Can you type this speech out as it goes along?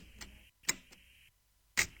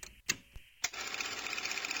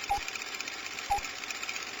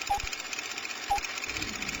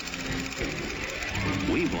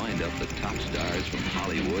lined up the top stars from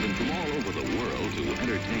Hollywood and from all over the world to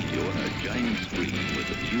entertain you on a giant screen with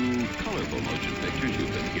the few colorful motion pictures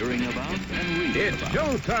you've been hearing about and reading It's about.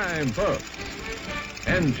 showtime, folks.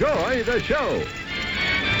 Enjoy the show.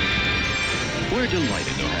 We're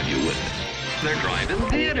delighted to have you with us. They're driving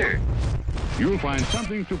theater. You'll find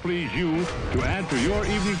something to please you to add to your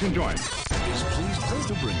evening's enjoyment. Is pleased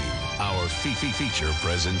to bring you our feature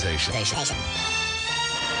presentation.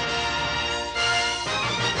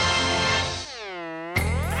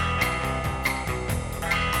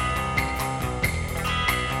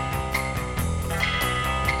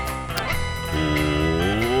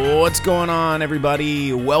 What's going on,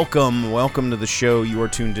 everybody? Welcome to the show. You are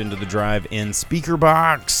tuned into the Drive-In Speaker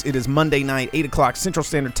Box. It is Monday night, 8 o'clock Central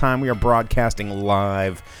Standard Time. We are broadcasting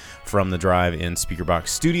live from the Drive-In Speaker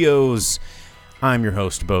Box studios. I'm your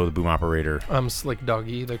host, Bo, the boom operator. I'm Slick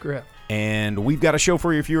Doggy, the grip. And we've got a show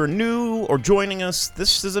for you if you're new or joining us.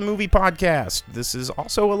 This is a movie podcast. This is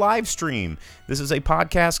also a live stream. This is a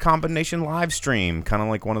podcast combination live stream, kind of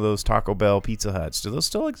like one of those Taco Bell Pizza Huts. Do those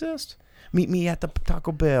still exist? Meet me at the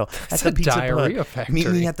Taco Bell, at the Pizza Diarrhea Hut. Factory. Meet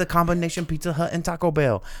me at the combination Pizza Hut and Taco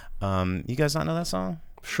Bell. You guys not know that song?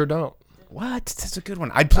 Sure don't. What? That's a good one.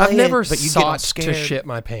 I'd play I've never it, but you get all sought scared. to shit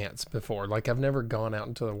my pants before. Like, I've never gone out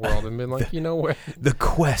into the world and been like, you know what? The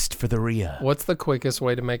quest for the Rhea. What's the quickest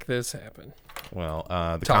way to make this happen? Well,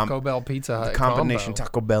 the Taco Bell Pizza Hut the combination combo.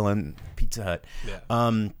 Taco Bell and Pizza Hut.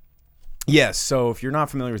 Yeah. Yes, so if you're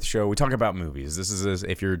not familiar with the show, we talk about movies. This is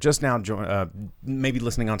if you're just now maybe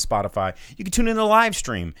listening on Spotify, you can tune in to the live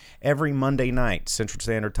stream every Monday night, Central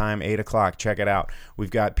Standard Time, 8 o'clock. Check it out.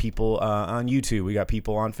 We've got people on YouTube. We got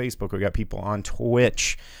people on Facebook. We got people on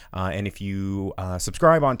Twitch. And if you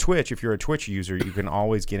subscribe on Twitch, if you're a Twitch user, you can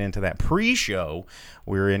always get into that pre-show.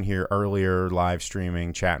 We were in here earlier, live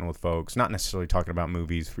streaming, chatting with folks, not necessarily talking about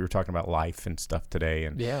movies. We were talking about life and stuff today.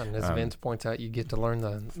 And as Vince points out, you get to learn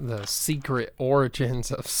the secret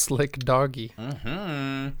origins of Slick Doggy.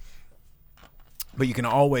 Mm-hmm. But you can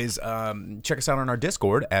always check us out on our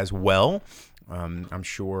Discord as well. I'm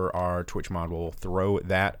sure our Twitch mod will throw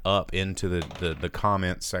that up into the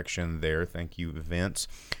comment section there. Thank you, Vince.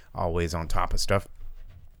 Always on top of stuff.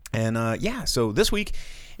 And so this week,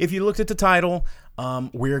 if you looked at the title,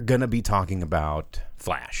 we're going to be talking about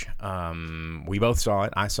Flash. We both saw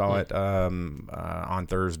it. I saw it on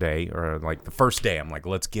Thursday, or like the first day. I'm like,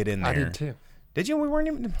 let's get in there. I did too. Did you?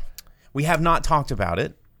 We have not talked about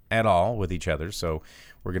it at all with each other, so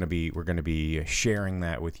we're gonna be sharing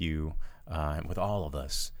that with you and with all of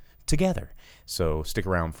us together. So stick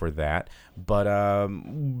around for that. But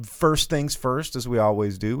first things first, as we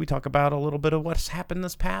always do, we talk about a little bit of what's happened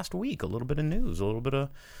this past week, a little bit of news, a little bit of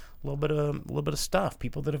stuff,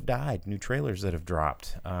 people that have died, new trailers that have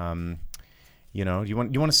dropped. You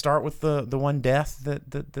want to start with the one death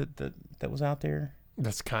that was out there?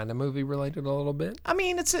 That's kind of movie related a little bit. I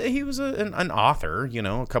mean, he was an author.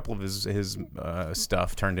 A couple of his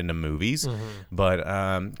stuff turned into movies. Mm-hmm.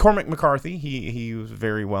 But Cormac McCarthy, he was a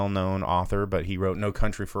very well known author, but he wrote No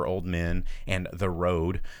Country for Old Men and The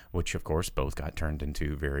Road, which of course both got turned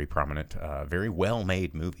into very prominent, very well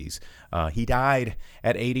made movies. He died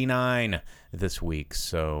at 89 this week,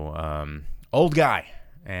 so old guy.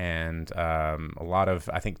 And a lot of,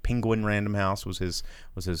 I think Penguin Random House was his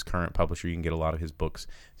current publisher. You can get a lot of his books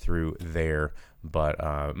through there, but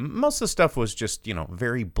most of the stuff was just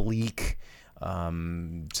very bleak.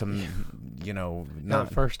 Not The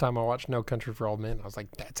first time I watched No Country for Old Men, I was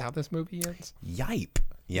like, that's how this movie ends? Yipe.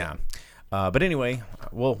 Yeah. But anyway,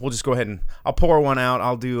 we'll just go ahead and I'll pour one out.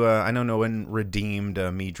 I'll do. I know no one redeemed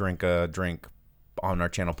me drink a drink on our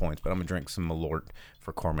channel points, but I'm gonna drink some Malort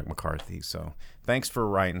for Cormac McCarthy. So thanks for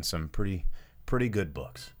writing some pretty good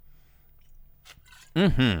books.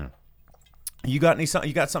 Mm-hmm. You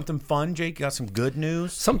got something fun, Jake? You got some good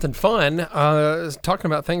news? Something fun. Talking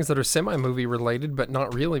about things that are semi-movie related, but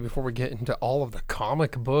not really, before we get into all of the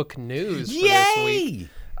comic book news for this week.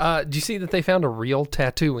 Did you see that they found a real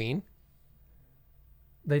Tatooine?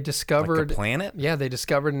 They discovered... Like a planet? Yeah, they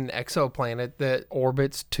discovered an exoplanet that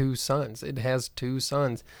orbits 2 suns. It has 2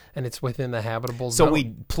 suns, and it's within the habitable zone. So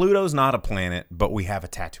Pluto's not a planet, but we have a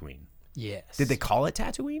Tatooine. Yes. Did they call it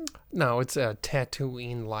Tatooine? No, it's a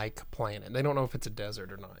Tatooine-like planet. They don't know if it's a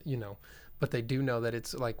desert or not, but they do know that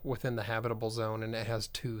it's like within the habitable zone, and it has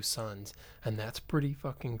 2 suns, and that's pretty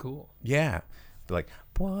fucking cool. Yeah. Like,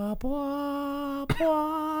 blah, blah,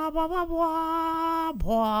 blah, blah, blah, blah,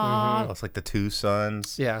 blah. Mm-hmm. It's like the 2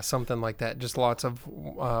 suns. Yeah, something like that. Just lots of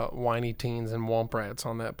whiny teens and womp rats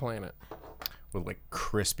on that planet. With like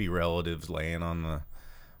crispy relatives laying on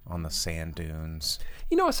on the sand dunes.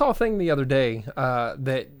 You know, I saw a thing the other day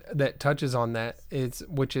that touches on that.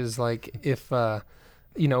 Which is like if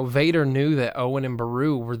Vader knew that Owen and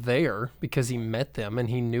Beru were there because he met them and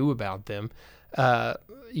he knew about them.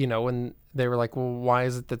 And they were like, well, why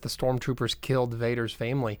is it that the stormtroopers killed Vader's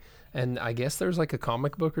family? And I guess there's like a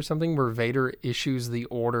comic book or something where Vader issues the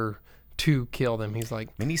order to kill them. He's like,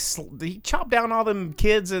 and he chopped down all them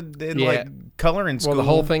kids in like coloring school. Well, the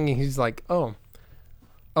whole thing, he's like, oh,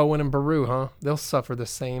 Owen and Beru, huh? They'll suffer the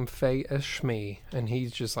same fate as Shmi. And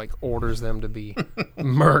he's just like orders them to be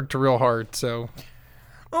murked real hard. So,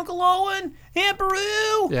 Uncle Owen and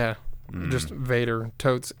Beru. Yeah, just Vader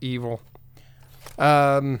totes evil.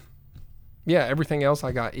 Yeah, everything else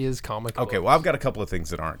I got is comic books. Okay, well, I've got a couple of things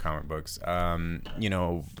that aren't comic books.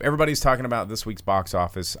 Everybody's talking about this week's box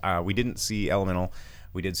office. We didn't see Elemental.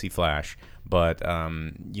 We did see Flash. But,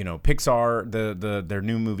 Pixar, their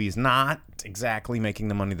new movie is not exactly making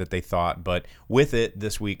the money that they thought. But with it,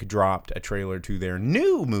 this week dropped a trailer to their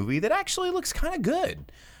new movie that actually looks kind of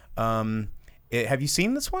good. Have you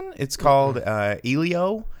seen this one? It's called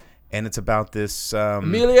Elio. And it's about this...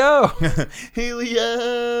 Emilio!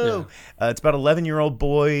 Helio! Yeah. It's about an 11-year-old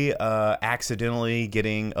boy accidentally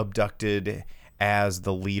getting abducted as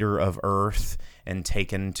the leader of Earth and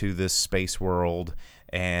taken to this space world.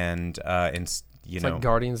 And it's like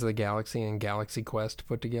Guardians of the Galaxy and Galaxy Quest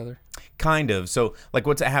put together? Kind of. So, like,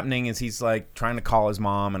 what's happening is he's, like, trying to call his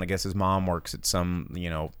mom, and I guess his mom works at some,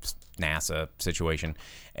 NASA situation,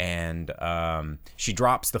 and she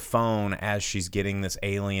drops the phone as she's getting this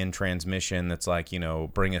alien transmission that's like,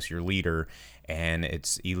 bring us your leader, and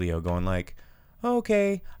it's Elio going like,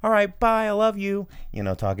 okay, all right, bye, I love you,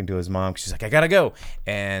 talking to his mom. She's like, I gotta go.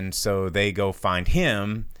 And so they go find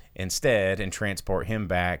him instead and transport him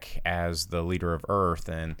back as the leader of Earth,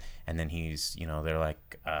 and then he's, they're like,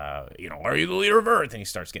 are you the leader of Earth? And he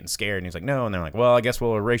starts getting scared, and he's like, no. And they're like, well, I guess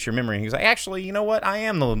we'll erase your memory. And he's like, actually, you know what? I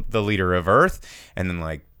am the leader of Earth. And then,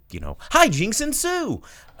 like, hijinks ensue.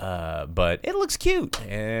 But it looks cute,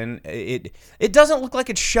 and it doesn't look like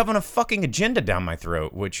it's shoving a fucking agenda down my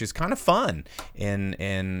throat, which is kind of fun in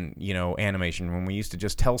animation, when we used to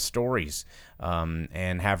just tell stories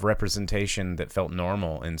and have representation that felt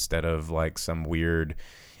normal instead of like some weird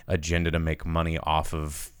agenda to make money off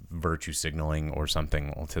of virtue signaling or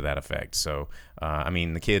something to that effect. So,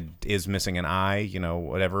 the kid is missing an eye,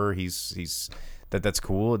 whatever. He's that's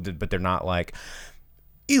cool, but they're not like,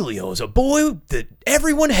 Elio is a boy that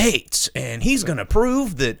everyone hates, and he's going to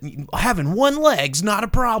prove that having one leg's not a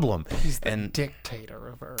problem. He's the dictator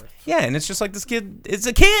of Earth. Yeah, and it's just like, this kid is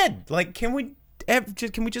a kid. Like, can we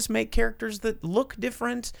just make characters that look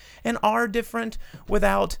different and are different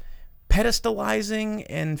without pedestalizing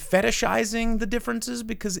and fetishizing the differences?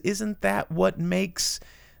 Because isn't that what makes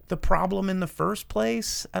the problem in the first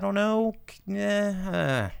place? I don't know.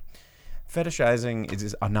 Fetishizing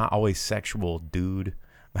is not always sexual, dude.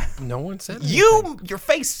 No one said anything. Your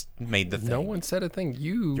face made the thing. No one said a thing.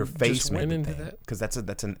 Your face just made went the into thing. that. Because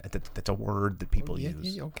that's a word that people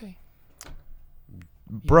use. Yeah, okay.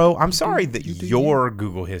 Bro, I'm sorry that your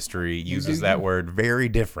Google history uses that word very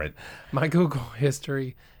different. My Google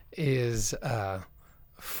history is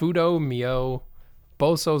Fudo Mio,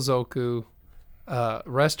 Boso Zoku,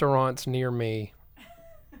 restaurants near me.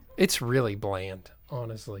 It's really bland,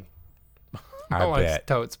 honestly. I bet.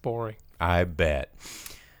 It's boring. I bet.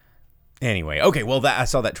 Anyway, okay, well, I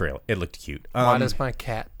saw that trailer. It looked cute. Why does my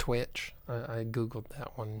cat twitch? I Googled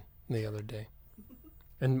that one the other day.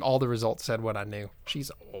 And all the results said what I knew.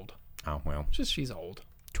 She's old. Oh, well. She's old.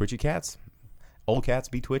 Twitchy cats. Old cats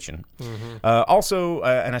be twitching. Mm-hmm. Also,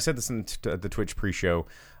 and I said this in the Twitch pre-show,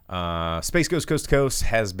 Space Ghost Coast to Coast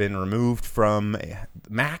has been removed from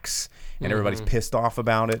Max, and everybody's pissed off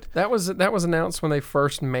about it. That was announced when they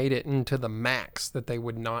first made it into the Max, that they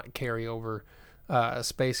would not carry over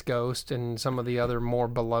Space Ghost and some of the other more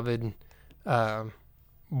beloved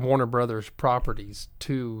Warner Brothers properties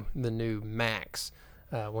to the new Max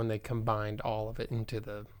when they combined all of it into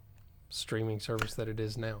the streaming service that it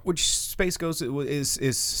is now. Which Space Ghost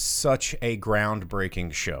is such a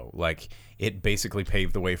groundbreaking show. Like, it basically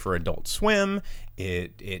paved the way for Adult Swim.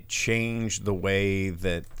 It changed the way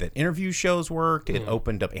that interview shows worked. It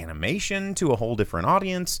opened up animation to a whole different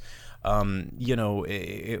audience.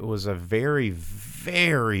 It was a very,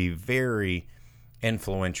 very, very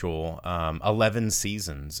influential 11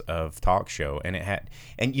 seasons of talk show, and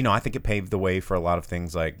I think it paved the way for a lot of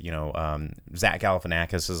things like Zach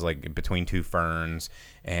Galifianakis is like Between Two Ferns,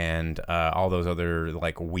 and all those other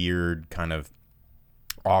like weird kind of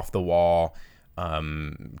off the wall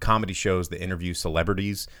comedy shows that interview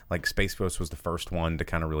celebrities. Like Space Ghost was the first one to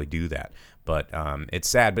kind of really do that. But it's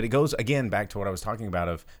sad. But it goes, again, back to what I was talking about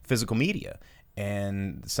of physical media.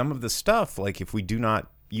 And some of the stuff, like if we do not,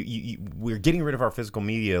 we're getting rid of our physical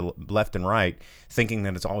media left and right, thinking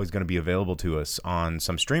that it's always going to be available to us on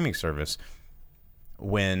some streaming service,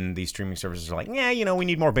 when these streaming services are like, yeah, we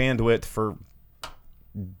need more bandwidth for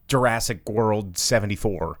Jurassic World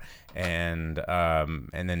 74, and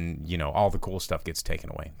then all the cool stuff gets taken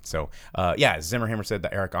away. So Zimmerhammer said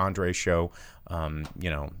the Eric Andre show,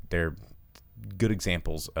 they're good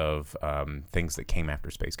examples of things that came after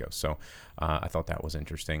Space Ghost. So I thought that was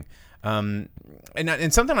interesting, and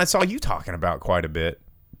something I saw you talking about quite a bit,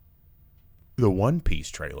 the One Piece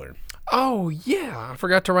trailer. Oh, yeah. I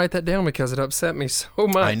forgot to write that down because it upset me so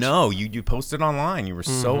much. I know. You posted online. You were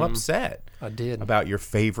so upset. I did. About your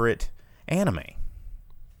favorite anime.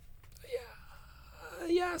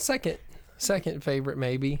 Yeah, second favorite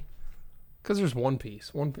maybe. Because there's One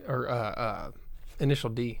Piece. Initial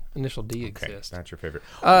D. Initial D exists. That's your favorite.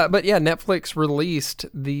 But yeah, Netflix released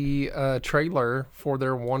the trailer for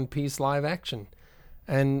their One Piece live action.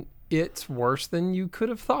 And it's worse than you could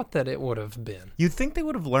have thought that it would have been. You'd think they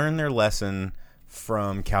would have learned their lesson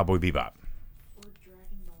from Cowboy Bebop.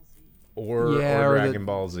 Or Dragon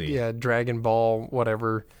Ball Z. Yeah, Dragon Ball,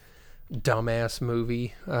 whatever dumbass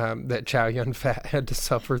movie that Chow Yun-Fat had to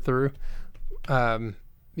suffer through. The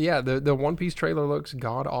One Piece trailer looks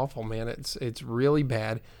god-awful, man. It's really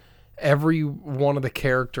bad. Every one of the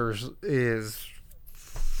characters is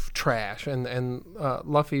trash, and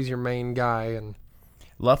Luffy's your main guy, and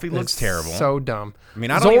Luffy looks terrible. So dumb. I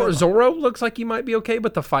mean, I don't Zoro looks like he might be okay,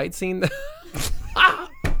 but the fight scene...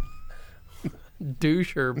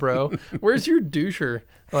 Doucher, bro. Where's your doucher?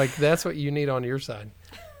 Like, that's what you need on your side.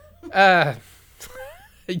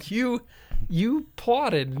 You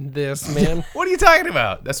plotted this, man. What are you talking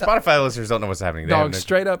about? The Spotify listeners don't know what's happening. Dog,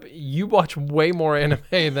 straight up, you watch way more anime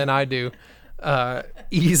than I do.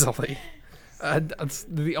 Easily. That's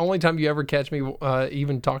the only time you ever catch me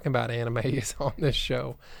even talking about anime is on this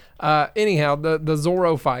show. Anyhow, the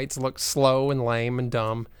Zoro fights look slow and lame and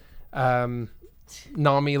dumb.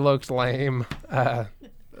 Nami looked lame.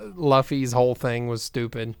 Luffy's whole thing was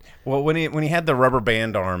stupid. Well, when he had the rubber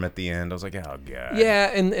band arm at the end, I was like, oh god.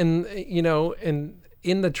 Yeah, and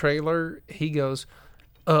in the trailer he goes,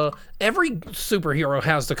 every superhero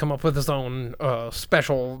has to come up with his own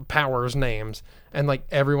special powers names, and like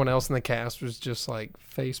everyone else in the cast was just like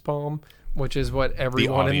facepalm, which is what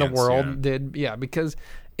everyone in the world did. Yeah, because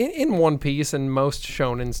in One Piece and most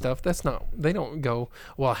shonen stuff, they don't go,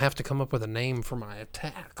 well, I have to come up with a name for my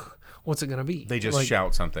attack. What's it going to be? They just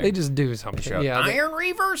shout something. They just do something. Shout, yeah, Iron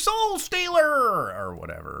Reaver Soul Stealer or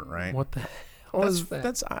whatever, right? What the hell is that?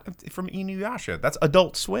 That's from Inuyasha. That's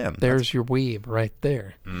Adult Swim. There's your weeb right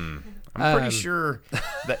there. I'm pretty sure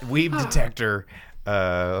that Weeb Detector,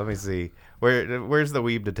 let me see. Where's the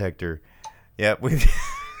Weeb Detector? Yeah,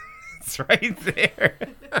 it's right there.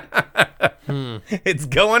 It's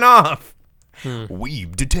going off.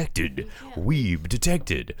 Weeb detected. Weeb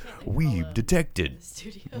detected. Weeb detected.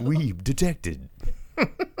 Weeb detected.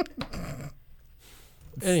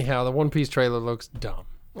 Anyhow, the One Piece trailer looks dumb.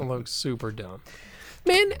 It looks super dumb.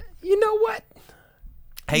 Man, you know what?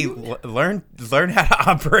 Hey, learn how to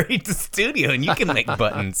operate the studio, and you can make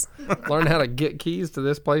buttons. Learn how to get keys to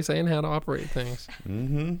this place and how to operate things.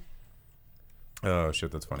 Mm-hmm. Oh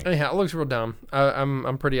shit, that's funny. Anyhow, it looks real dumb.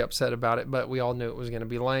 I'm pretty upset about it, but we all knew it was going to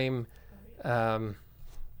be lame. I'll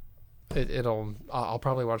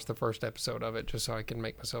probably watch the first episode of it just so I can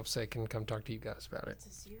make myself sick and come talk to you guys about it.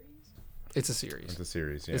 It's a series.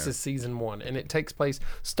 Yeah. This is season 1, and it takes place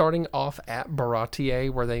starting off at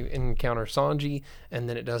Baratier, where they encounter Sanji, and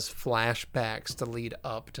then it does flashbacks to lead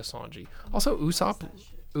up to Sanji. Also,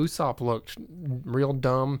 Usopp looked real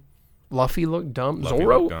dumb. Luffy looked dumb.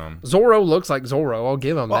 Zoro looks like Zoro. I'll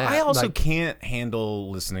give him that. I also can't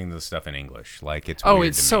handle listening to the stuff in English. Like it's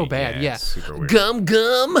so bad. Yeah. It's super weird.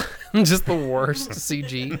 Gum. Just the worst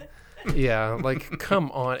CG. Yeah, like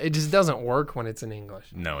come on. It just doesn't work when it's in English.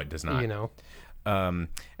 No, it does not. You know.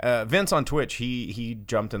 Vince on Twitch, he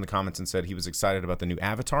jumped in the comments and said he was excited about the new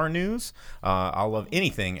Avatar news. I'll love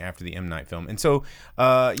anything after the M. Night film. And so,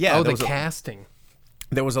 the casting.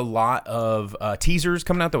 There was a lot of teasers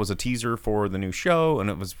coming out. There was a teaser for the new show, and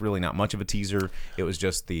it was really not much of a teaser. It was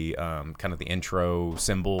just the kind of the intro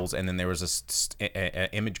symbols, and then there was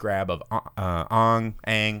a image grab of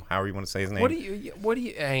Aang, however you want to say his name. What do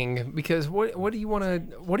you Aang? Because what do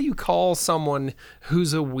you call someone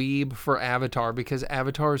who's a weeb for Avatar? Because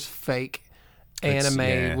Avatar's fake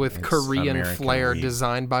anime with Korean American flair weeb.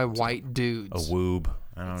 designed by white dudes. A woob.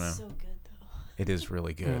 I don't know. So good though. It is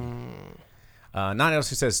really good. Not else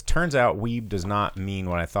who says, turns out weeb does not mean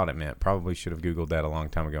what I thought it meant. Probably should have Googled that a long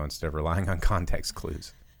time ago instead of relying on context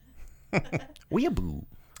clues. Weeaboo.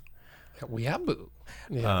 Weeaboo.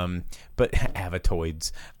 Yeah. But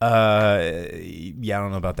Avatoids. Yeah, I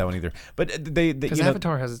don't know about that one either. But because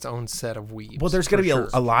Avatar has its own set of weebs. Well, there's going to be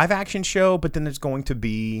a live action show, but then there's going to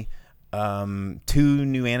be 2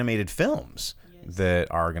 new animated films that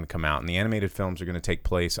are going to come out, and the animated films are going to take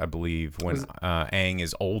place, I believe, when Aang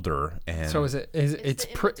is older. And so it's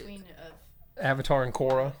Avatar and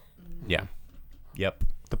Korra? Yeah. Yep.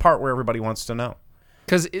 The part where everybody wants to know.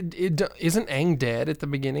 Because isn't Aang dead at the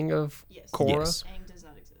beginning of Korra? Yes. Aang does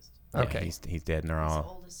not exist. Okay. Yeah, he's dead, and they're all.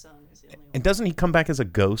 His oldest son is the only one. And doesn't he come back as a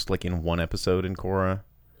ghost, like in one episode in Korra,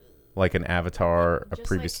 like an Avatar, a Just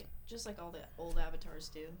previous? just like all the old avatars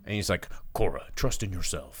do. And he's like, Korra, trust in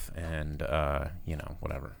yourself, and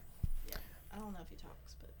whatever. Yeah, I don't know if he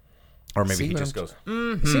talks, but Or maybe See he what just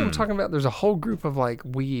I'm goes. See what I'm talking about? There's a whole group of like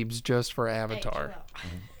weebs just for Avatar.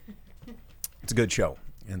 Hey, chill out. It's a good show.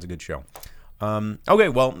 It's a good show. Okay,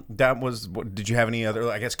 well, that was. Did you have any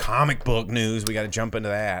other, I guess, comic book news? We got to jump into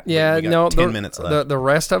that. Yeah, we got no, 10 minutes left. The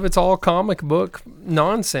rest of it's all comic book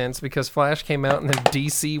nonsense because Flash came out and then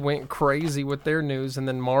DC went crazy with their news, and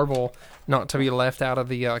then Marvel, not to be left out of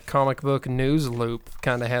the comic book news loop,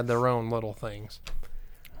 kind of had their own little things.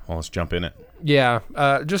 Well, let's jump in it. Yeah,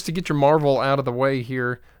 just to get your Marvel out of the way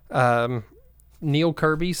here, Neil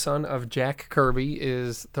Kirby, son of Jack Kirby,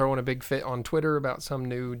 is throwing a big fit on Twitter about some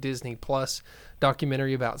new Disney Plus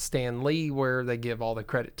documentary about Stan Lee, where they give all the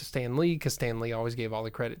credit to Stan Lee because Stan Lee always gave all the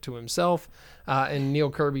credit to himself. And Neil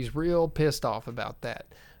Kirby's real pissed off about that.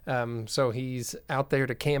 So he's out there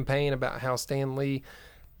to campaign about how Stan Lee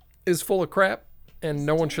is full of crap and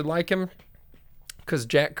no one should like him because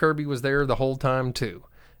Jack Kirby was there the whole time too.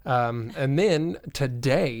 And then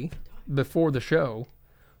today, before the show,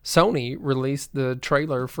 Sony released the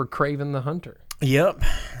trailer for Kraven the Hunter. Yep,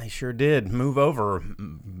 they sure did. Move over,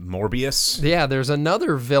 Morbius. Yeah, there's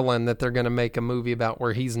another villain that they're going to make a movie about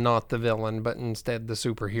where he's not the villain, but instead the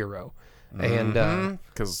superhero. And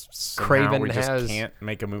because Kraven we just has can't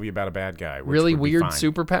make a movie about a bad guy. Which really would be weird fine.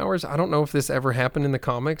 superpowers. I don't know if this ever happened in the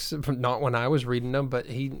comics, not when I was reading them, but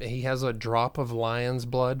he has a drop of lion's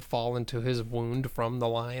blood fall into his wound from the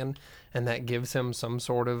lion, and that gives him some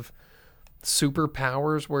sort of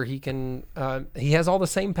superpowers where he can he has all the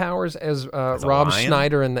same powers as Rob lion?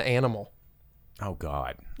 Schneider in The Animal. Oh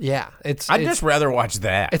God! Yeah, I'd just rather watch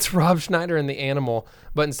that. It's Rob Schneider in The Animal,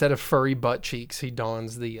 but instead of furry butt cheeks, he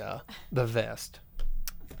dons the vest,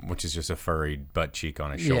 which is just a furry butt cheek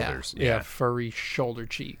on his shoulders. Yeah, furry shoulder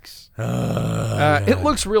cheeks. It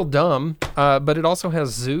looks real dumb, but it also has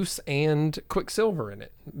Zeus and Quicksilver in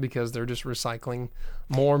it because they're just recycling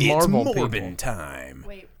more Marvel It's Morbin people. time.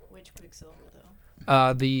 Wait, which Quicksilver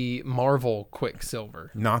though? The Marvel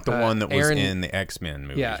Quicksilver, Not the one that was Aaron- in the X-Men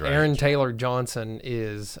movies, yeah, right? Aaron Taylor Johnson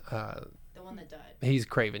is The one that died. he's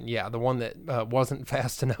Kraven. Yeah, the one that wasn't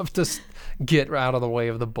fast enough to get out of the way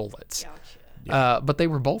of the bullets. Gotcha. But they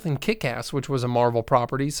were both in Kick-Ass, which was a Marvel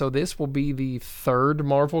property. So this will be the third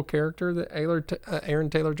Marvel character that Aaron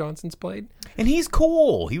Taylor Johnson's played. And he's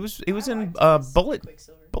cool. He was in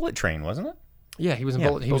Bullet Train, wasn't it? Yeah, he was in Yeah,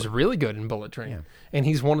 Bullet. He was really good in Bullet Train, and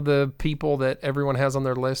he's one of the people that everyone has on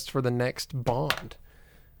their list for the next Bond.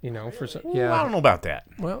 You know, for some, Ooh, I don't know about that.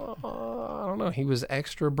 Well, I don't know. He was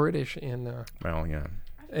extra British in, Well, yeah.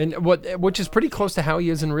 and which is pretty close to how he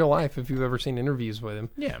is in real life. If you've ever seen interviews with him,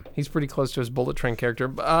 Yeah. he's pretty close to his Bullet Train character.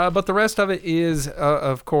 But the rest of it is,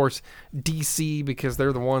 of course, DC because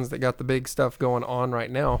they're the ones that got the big stuff going on right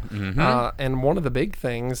now. And one of the big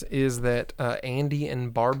things is that Andy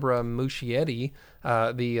and Barbara Muschietti,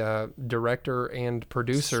 the director and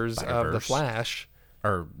producers of The Spider-Verse. Flash,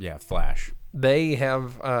 Flash. they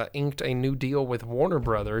have inked a new deal with Warner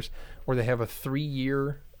Brothers where they have a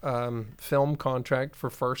 3-year film contract for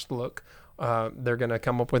First Look. They're going to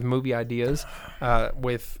come up with movie ideas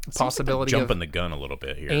with possibility Jumping of the gun a little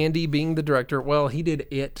bit here. Andy being the director. Well, he did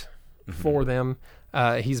It for them.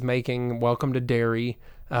 He's making Welcome to Derry,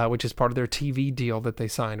 which is part of their TV deal that they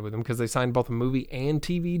signed with them because they signed both a movie and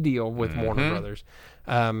TV deal with Warner Brothers.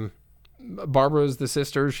 Barbara's the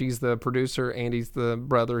sister. She's the producer. Andy's the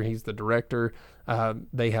brother. He's the director.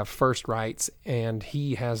 They have first rights, and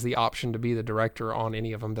he has the option to be the director on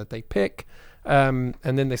any of them that they pick. And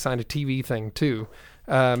then they signed a TV thing, too,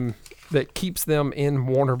 that keeps them in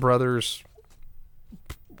Warner Brothers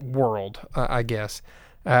world, I guess.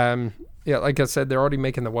 Yeah, like I said, they're already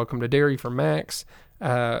making the Welcome to Derry for Max.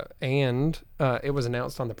 And it was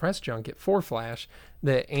announced on the press junket for Flash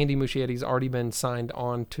that Andy Muschietti's already been signed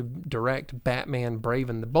on to direct Batman Brave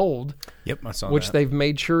and the Bold. Yep, I saw which that. they've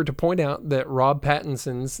made sure to point out that Rob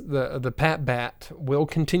Pattinson's the Pat Bat will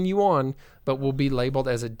continue on, but will be labeled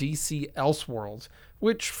as a DC Elseworlds,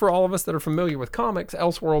 which for all of us that are familiar with comics,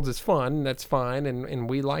 Elseworlds is fun, and that's fine, and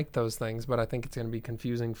we like those things, but I think it's going to be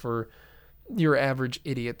confusing for your average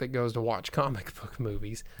idiot that goes to watch comic book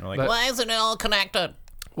movies. But why isn't it all connected?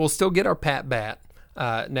 we'll still get our Pat Bat.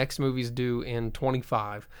 Next movie's due in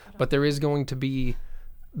 25, but there is going to be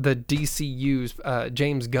the DCU's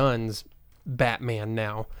James Gunn's Batman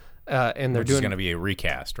now, and they're Which is doing going to be a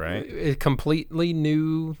recast, right? a completely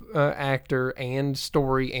new actor and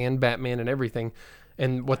story and Batman and everything.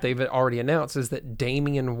 And what they've already announced is that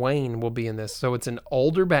Damian Wayne will be in this. So it's an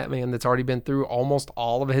older Batman that's already been through almost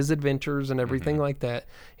all of his adventures and everything like that.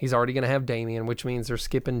 He's already going to have Damian, which means they're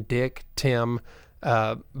skipping Dick, Tim,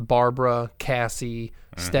 Barbara, Cassie,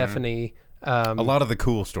 Stephanie. A lot of the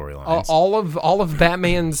cool storylines. All of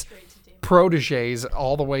Batman's proteges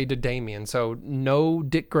all the way to Damian. So no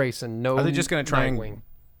Dick Grayson, no Are they just going to try Nightwing. and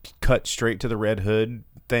cut straight to the Red Hood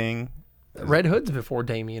thing? Red Hood's before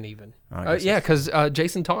Damian even. I guess Yeah, because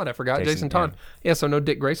Jason Todd. I forgot Jason, Jason Todd. Yeah, so no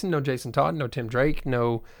Dick Grayson, no Jason Todd, no Tim Drake,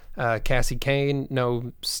 no Cassie Kane,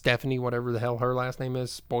 no Stephanie, whatever the hell her last name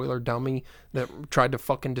is, spoiler dummy, that tried to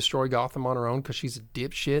fucking destroy Gotham on her own because she's a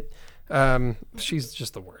dipshit. She's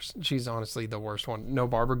just the worst. She's honestly the worst one. No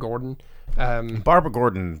Barbara Gordon. Barbara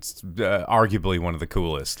Gordon's arguably one of the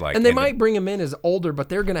coolest. And they might bring him in as older, but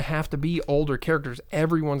they're going to have to be older characters.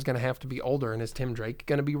 Everyone's going to have to be older. And is Tim Drake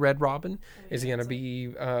going to be Red Robin? Is he going to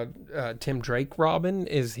be Tim Drake Robin?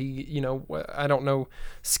 Is he, I don't know.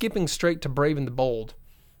 Skipping straight to Brave and the Bold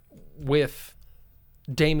with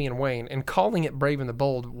Damian Wayne and calling it Brave and the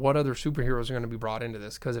Bold, what other superheroes are going to be brought into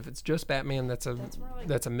this? Because if it's just Batman, that's a misnomer.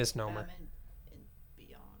 Batman and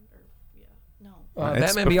Beyond, or no. It's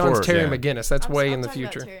Batman Beyond's before, Terry yeah. McGinnis. That's I'm- way I'm in the talking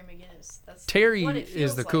about future. Terry McGinnis. That's Terry what it is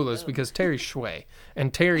feels the like, coolest though. because Terry's Shway,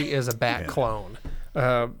 and Terry is a bat clone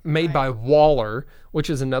made by Waller, which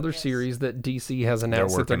is another series that DC has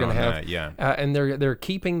announced that they're working going to on have. that, yeah. And they're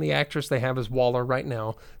keeping the actress they have as Waller right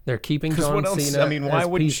now. They're keeping Because John what else? Cena. I mean, why as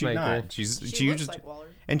wouldn't she Peacemaker. not? She She looks just like Waller.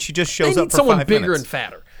 and she just They shows need up for someone 5 bigger minutes. and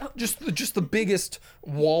fatter. Just the biggest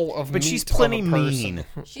wall of But meat she's of a plenty person. mean.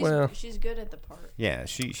 She's good at the part. Yeah,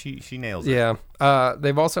 she nails it. Yeah.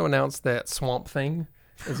 They've also announced that Swamp Thing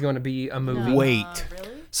is going to be a movie. Wait. Really?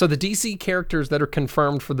 So the DC characters that are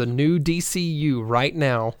confirmed for the new DCU right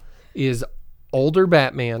now is older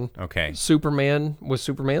Batman. Okay. Superman with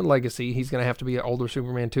Superman Legacy. He's going to have to be an older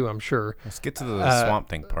Superman too, I'm sure. Let's get to the Swamp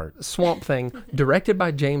Thing part. Swamp Thing, directed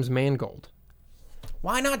by James Mangold.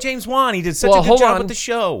 Why not James Wan? He did such Well, a good hold job on. with the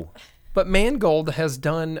show. But Mangold has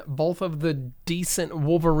done both of the decent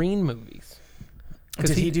Wolverine movies.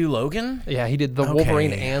 Did he do Logan? Yeah, he did the Okay.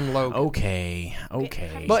 Wolverine and Logan. Okay.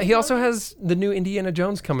 But he also has the new Indiana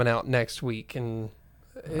Jones coming out next week, and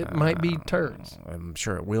it might be turds. I'm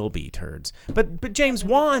sure it will be turds. But James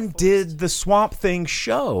Wan did the Swamp Thing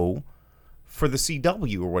show for the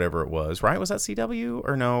CW or whatever it was, right? Was that CW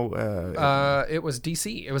or no? It was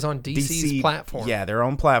DC. It was on DC's platform. Yeah, their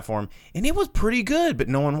own platform. And it was pretty good, but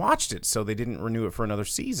no one watched it, so they didn't renew it for another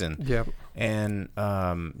season. Yep. And,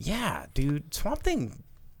 yeah, dude, Swamp Thing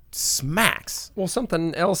smacks. Well,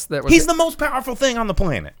 something else that was... He's the most powerful thing on the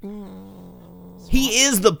planet. He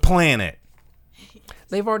is the planet.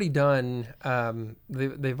 They've already done...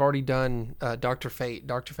 they've already done Dr. Fate.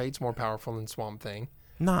 Dr. Fate's more powerful than Swamp Thing.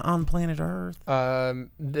 Not on planet Earth.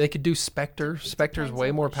 They could do Spectre. Spectre's Depends way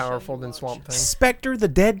on more what show powerful you than watch. Swamp Thing. Spectre, the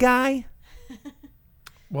dead guy?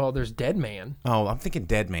 Well, there's Dead Man. Oh, I'm thinking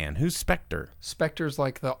Dead Man. Who's Spectre? Spectre's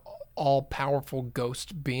like the all-powerful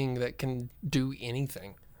ghost being that can do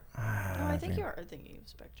anything. No, I think you are thinking of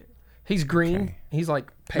Spectre. He's green. Okay. He's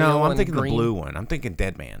like pale No, I'm and thinking green. the blue one. I'm thinking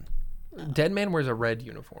Dead Man. Dead Man wears a red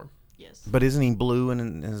uniform. Yes. But isn't he blue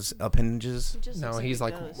in his appendages? He just No, looks he's a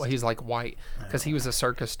like ghost. he's like white because he was a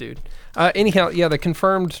circus dude. Anyhow, yeah, the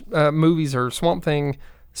confirmed movies are Swamp Thing,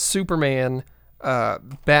 Superman,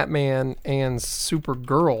 Batman, and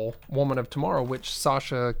Supergirl, Woman of Tomorrow, which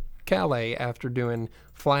Sasha Calais, after doing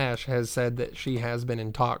Flash, has said that she has been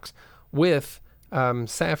in talks with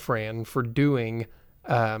Safran for doing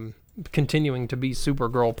continuing to be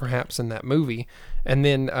Supergirl perhaps in that movie. And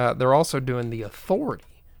then they're also doing The Authority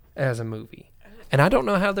as a movie. And I don't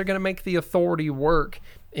know how they're going to make The Authority work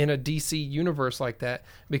in a DC universe like that,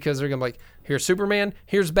 because they're going to be like, here's Superman,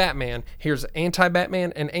 here's Batman, here's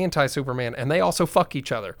anti-Batman and anti-Superman, and they also fuck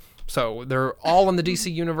each other. So they're all in the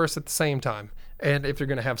DC universe at the same time. And if they're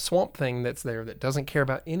going to have Swamp Thing that's there that doesn't care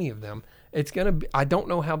about any of them, it's going to be, I don't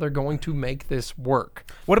know how they're going to make this work.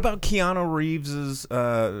 What about Keanu Reeves's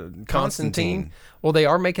Constantine? Well, they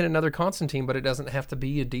are making another Constantine, but it doesn't have to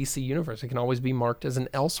be a DC universe. It can always be marked as an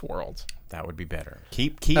Elseworlds. That would be better.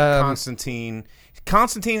 Keep Constantine.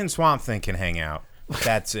 Constantine and Swamp Thing can hang out.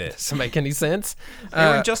 That's it. Does it make any sense?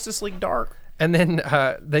 They're in Justice League Dark. And then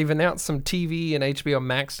they've announced some TV and HBO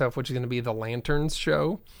Max stuff, which is going to be the Lanterns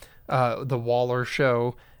show, the Waller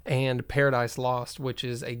show, and Paradise Lost, which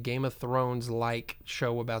is a Game of Thrones-like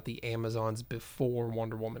show about the Amazons before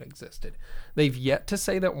Wonder Woman existed. They've yet to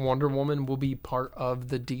say that Wonder Woman will be part of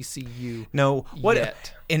the DCU. No, what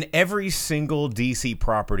yet. In every single DC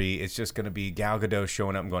property, it's just going to be Gal Gadot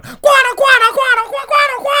showing up and going,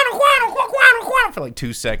 for like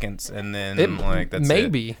 2 seconds, and then that's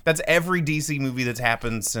maybe it. That's every DC movie that's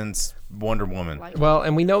happened since Wonder Woman. Well,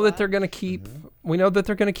 and we know that they're going to keep. We know that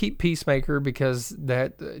they're going to keep Peacemaker because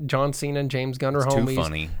that John Cena and James Gunn are homies. Too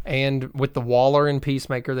funny. And with the Waller and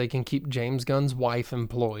Peacemaker, they can keep James Gunn's wife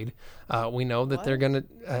employed. We know that they're going to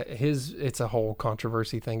it's a whole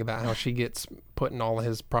controversy thing about how she gets put in all of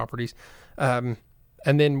his properties.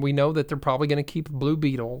 And then we know that they're probably going to keep Blue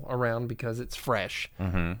Beetle around because it's fresh,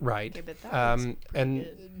 right? Yeah, but that looks and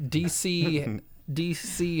good.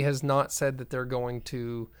 DC has not said that they're going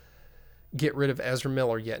to get rid of Ezra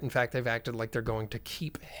Miller yet. In fact, they've acted like they're going to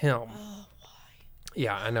keep him. Oh, why?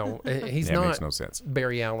 Yeah, I know. He's Yeah, it not makes no sense.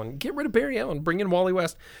 Barry Allen. Get rid of Barry Allen. Bring in Wally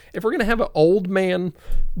West. If we're going to have an old man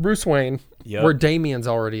Bruce Wayne, where Damien's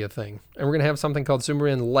already a thing, and we're going to have something called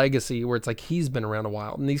Superman Legacy, where it's like he's been around a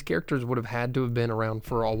while, and these characters would have had to have been around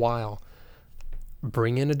for a while.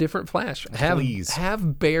 Bring in a different Flash. Have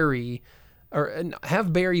Barry...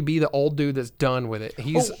 have Barry be the old dude that's done with it.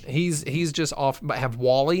 He's just off. But have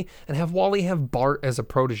Wally have Bart as a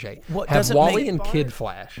protege. Have Wally and Kid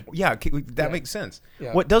Flash. Yeah, that makes sense.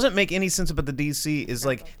 Yeah. What doesn't make any sense about the DC is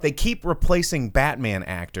like they keep replacing Batman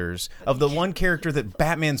actors of the one character that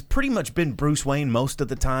Batman's pretty much been Bruce Wayne most of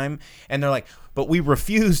the time, and they're like, but we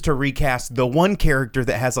refuse to recast the one character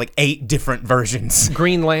that has like 8 different versions.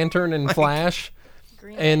 Green Lantern and Flash,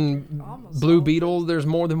 and Blue Beetle. There's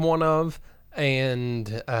more than one of.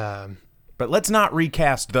 And but let's not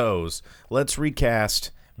recast those. Let's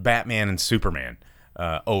recast Batman and Superman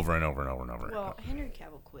over and over and over and over. Well, Henry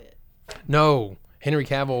Cavill quit. No, Henry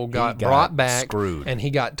Cavill got brought back, screwed. And he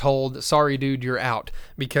got told, "Sorry, dude, you're out,"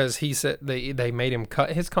 because he said they made him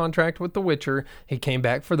cut his contract with The Witcher. He came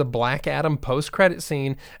back for the Black Adam post-credit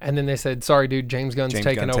scene, and then they said, "Sorry, dude, James Gunn's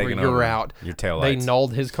taking over. You're out." Your tail They lights.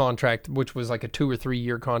 nulled his contract, which was like a 2 or 3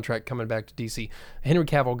 year contract coming back to DC. Henry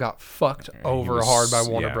Cavill got fucked over hard by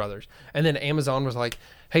Warner Brothers, and then Amazon was like,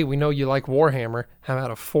 "Hey, we know you like Warhammer. How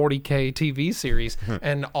about a 40K TV series?"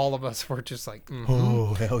 And all of us were just like,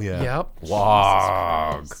 "Oh, hell yeah. Yep.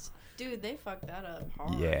 Wog. Dude, they fucked that up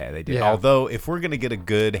hard. Yeah, they did. Yeah. Although, if we're going to get a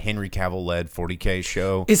good Henry Cavill-led 40K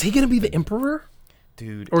show... Is he going to be the Emperor?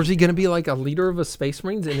 Dude. Or is he going to be like a leader of a Space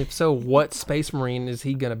Marines? And if so, what Space Marine is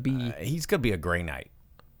he going to be? He's going to be a Grey Knight.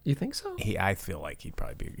 You think so? I feel like he'd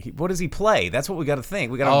probably be... what does he play? That's what we got to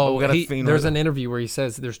think. We got to there's an interview where he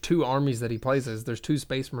says there's 2 armies that he plays as. There's 2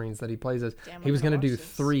 Space Marines that he plays as. He was going to do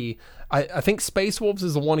 3. I think Space Wolves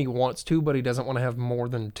is the one he wants to, but he doesn't want to have more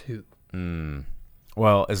than 2.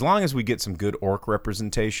 Well, as long as we get some good orc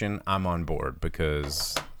representation, I'm on board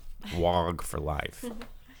because Wog for life.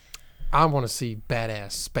 I want to see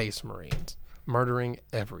badass Space Marines murdering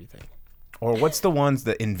everything. Or what's the ones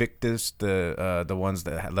that Invictus, the ones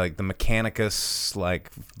that like the Mechanicus, like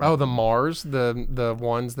the Mars, the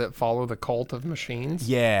ones that follow the cult of machines.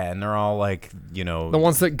 Yeah, and they're all like the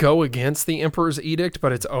ones that go against the Emperor's edict,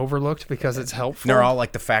 but it's overlooked because it's helpful. They're all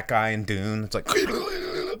like the fat guy in Dune. It's like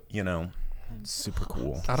super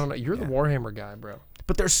cool. I don't know. You're the Warhammer guy, bro.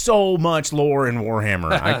 But there's so much lore in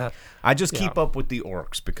Warhammer. I just keep up with the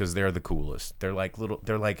orcs because they're the coolest. They're like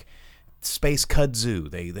space kudzu.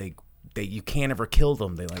 They you can't ever kill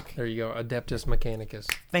them. They like. There you go, Adeptus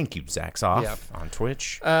Mechanicus. Thank you, Zaxoff on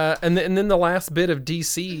Twitch. And then the last bit of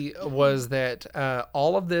DC was that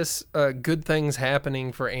all of this good things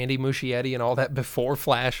happening for Andy Muschietti and all that before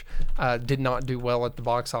Flash did not do well at the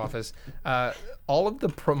box office. All of the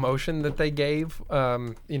promotion that they gave,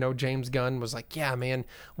 James Gunn was like, "Yeah, man,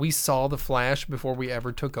 we saw the Flash before we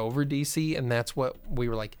ever took over DC, and that's what we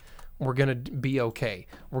were like." We're going to be okay.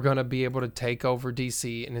 We're going to be able to take over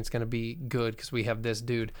DC, and it's going to be good because we have this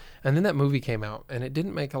dude. And then that movie came out, and it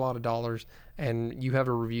didn't make a lot of dollars, and you have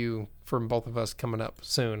a review from both of us coming up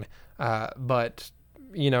soon. But,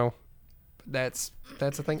 that's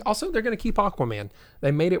a thing. Also, they're going to keep Aquaman. They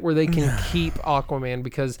made it where they can keep Aquaman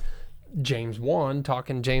because James Wan,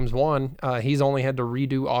 he's only had to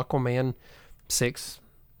redo Aquaman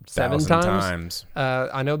 7 times.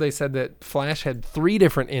 I know they said that Flash had 3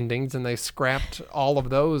 different endings, and they scrapped all of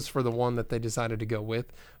those for the one that they decided to go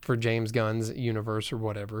with for James Gunn's universe or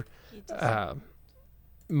whatever.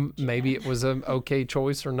 Maybe it was an okay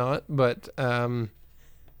choice or not, but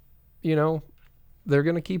you know, they're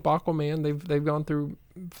gonna keep Aquaman. They've gone through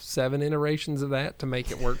 7 iterations of that to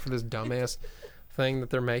make it work for this dumbass thing that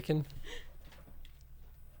they're making.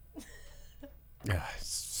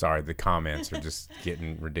 Sorry, the comments are just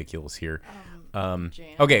getting ridiculous here.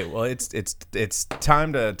 Okay, well, it's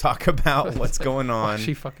time to talk about what's going on. Why is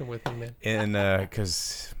she fucking with me, man? And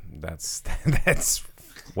because that's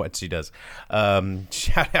what she does.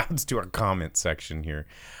 Shout outs to our comment section here.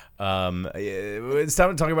 It's time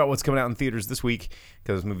to talk about what's coming out in theaters this week,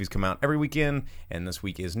 because movies come out every weekend, and this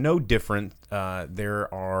week is no different.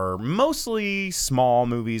 There are mostly small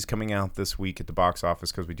movies coming out this week at the box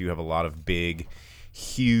office, because we do have a lot of big,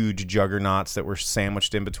 huge juggernauts that were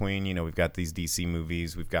sandwiched in between. You know, we've got these DC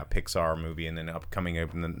movies, we've got Pixar movie, and then upcoming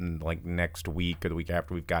up in the, like next week or the week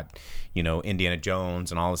after, we've got, you know, Indiana Jones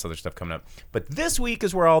and all this other stuff coming up. But this week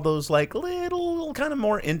is where all those like little kind of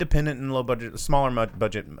more independent and low budget, smaller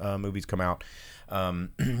budget movies come out.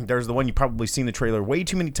 There's the one you've probably seen the trailer way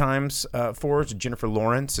too many times for. It's Jennifer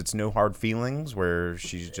Lawrence. It's No Hard Feelings, where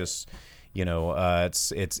she's just, you know,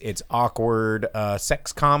 it's awkward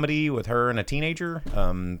sex comedy with her and a teenager,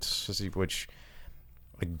 which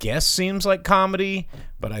I guess seems like comedy,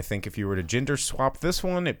 but I think if you were to gender swap this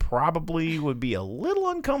one, it probably would be a little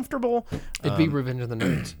uncomfortable. It'd be Revenge of the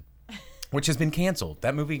Nerds. Which has been canceled.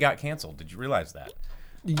 That movie got canceled. Did you realize that?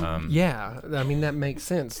 Yeah, I mean, that makes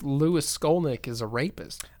sense. Louis Skolnick is a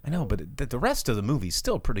rapist. I know, but the rest of the movie's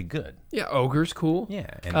still pretty good. Yeah, Ogre's cool. Yeah.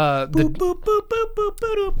 And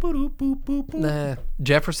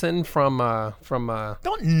Jefferson from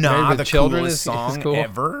don't nah the Children coolest song cool.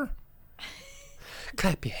 ever.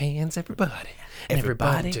 Clap your hands, everybody.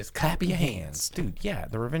 Everybody just clap your hands. Dude, yeah,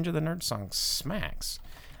 the Revenge of the Nerds song smacks.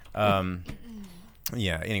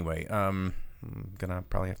 Yeah, anyway, I'm gonna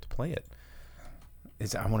probably have to play it.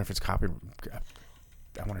 I wonder if it's copyrighted.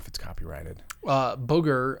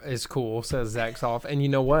 Booger is cool, says Zach Soft. And you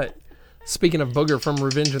know what? Speaking of Booger from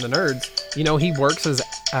Revenge of the Nerds, you know, he works as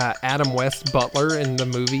Adam West's butler in the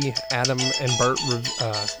movie Adam and Bert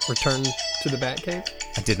Return to the Batcave.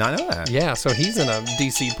 I did not know that. Yeah, so he's in a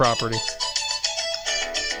DC property.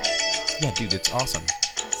 Yeah, dude, it's awesome.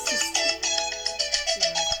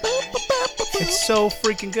 It's so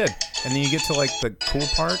freaking good. And then you get to like the cool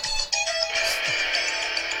part.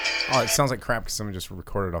 Oh, it sounds like crap because someone just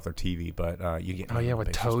recorded off their TV, but you get. Oh yeah, with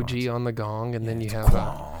Toji response on the gong, and then you have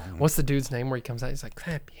what's the dude's name where he comes out? He's like,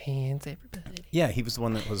 clap your hands, everybody. Yeah, he was the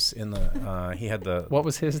one that was in the. He had the. What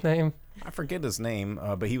was his name? I forget his name,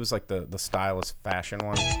 but he was like the stylist fashion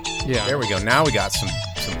one. Yeah. There we go. Now we got some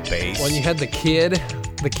bass. When you had the kid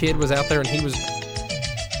was out there, and he was.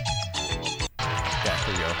 Yeah,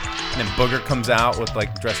 there you go. And then Booger comes out with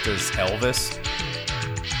like dressed as Elvis.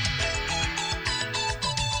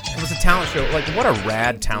 It was a talent show. Like, what a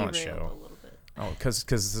rad talent show. Oh, because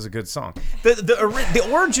this is a good song. The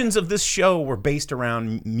origins of this show were based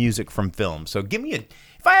around music from film. So give me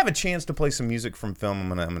if I have a chance to play some music from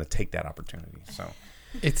film, I'm gonna take that opportunity. So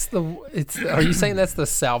are you saying that's the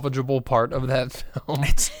salvageable part of that film?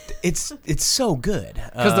 It's so good.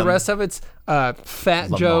 Because the rest of it's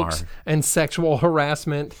fat Lamar. jokes and sexual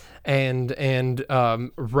harassment and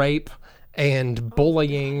rape and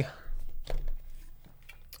bullying.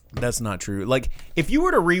 That's not true. Like, if you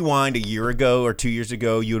were to rewind a year ago or 2 years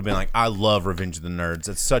ago, you would have been like, I love Revenge of the Nerds.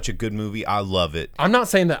 It's such a good movie. I love it. I'm not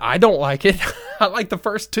saying that I don't like it. I like the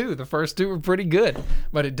first two. The first two were pretty good.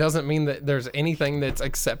 But it doesn't mean that there's anything that's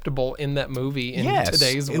acceptable in that movie in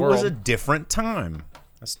today's world. It was a different time.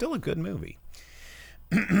 It's still a good movie.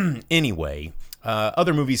 Anyway,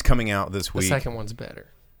 other movies coming out this week. The second one's better.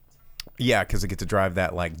 Yeah, because they get to drive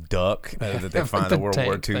that like duck that they find the World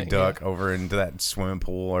War II duck over into that swimming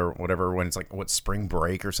pool or whatever when it's like spring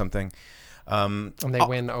break or something. And they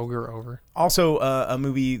win Ogre over. Also, a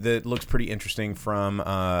movie that looks pretty interesting from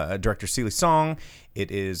director Seeley Song.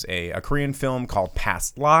 It is a Korean film called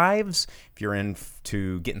Past Lives. If you're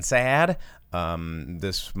into getting sad,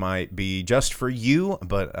 this might be just for you,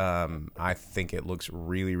 but I think it looks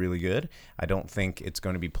really, really good. I don't think it's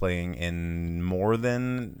going to be playing in more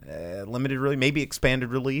than limited, really, maybe expanded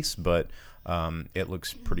release, but it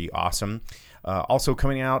looks pretty awesome. Also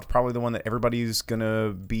coming out, probably the one that everybody's going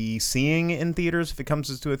to be seeing in theaters if it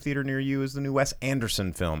comes to a theater near you, is the new Wes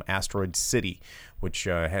Anderson film, Asteroid City, which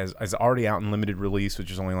is already out in limited release,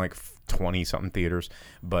 which is only like 20-something theaters,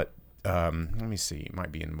 but let me see. It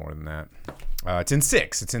might be in more than that. It's in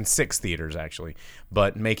 6. It's in 6 theaters, actually.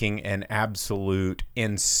 But making an absolute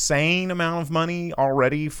insane amount of money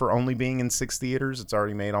already for only being in 6 theaters. It's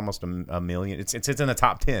already made almost a million. It's in the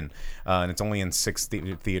top 10, and it's only in 6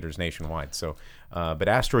 theaters nationwide. So, but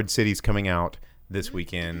Asteroid City's coming out this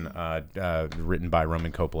weekend, written by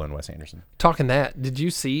Roman Coppola and Wes Anderson. Talking that, did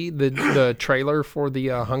you see the trailer for the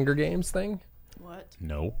Hunger Games thing? What?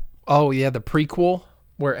 No. Oh yeah, the prequel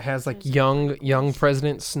where it has like young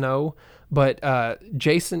President Snow, but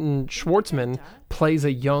Jason Schwartzman plays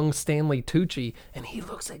a young Stanley Tucci, and he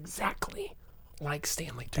looks exactly like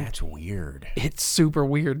Stanley Tucci. That's weird. It's super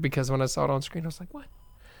weird because when I saw it on screen, I was like, "What?"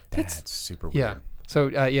 That's super weird. Yeah. So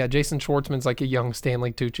yeah, Jason Schwartzman's like a young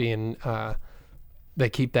Stanley Tucci, and they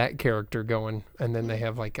keep that character going, and then they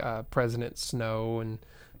have like President Snow and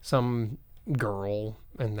some girl,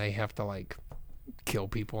 and they have to like kill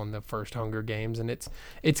people in the first Hunger Games, and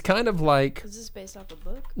it's kind of like, Is this based off a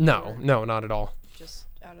book? no, Or not at all. Just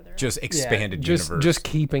out of their Just expanded universe. Just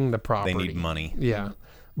keeping the property. They need money. Yeah.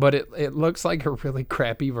 But it looks like a really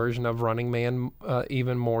crappy version of Running Man,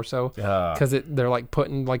 even more so, because they're like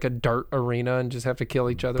putting like a dirt arena and just have to kill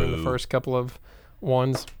each other in the first couple of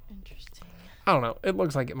ones. Interesting. I don't know. It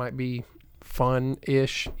looks like it might be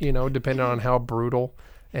fun-ish, depending on how brutal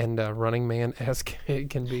and Running Man-esque it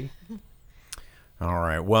can be. All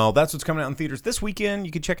right. Well, that's what's coming out in theaters this weekend.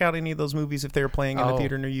 You can check out any of those movies if they're playing in a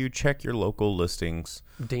theater near you. Check your local listings.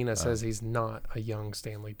 Dina says he's not a young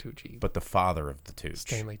Stanley Tucci. But the father of the Tooch.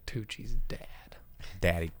 Stanley Tucci's dad.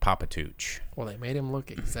 Daddy, Papa Tooch. Well, they made him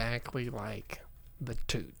look exactly like the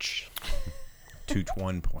Tooch. Tooch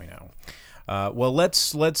 1.0. Well,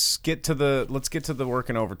 let's get to the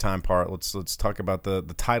working overtime part. Let's talk about the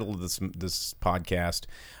title of this podcast,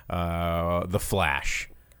 The Flash.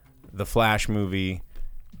 The Flash movie.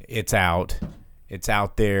 It's out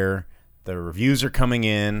there. The reviews are coming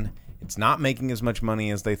in. It's not making as much money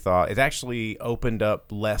as they thought. It actually opened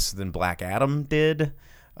up less than Black Adam did,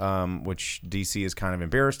 which DC is kind of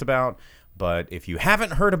embarrassed about. But if you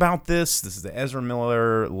haven't heard about this is the Ezra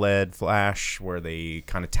Miller-led Flash, where they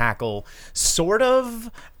kind of tackle sort of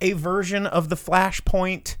a version of the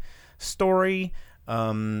Flashpoint story,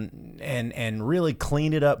 and really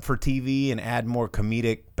clean it up for TV and add more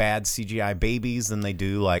comedic bad CGI babies than they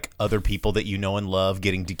do like other people that you know and love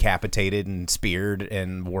getting decapitated and speared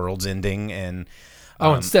and worlds ending and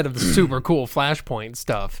instead of the super cool Flashpoint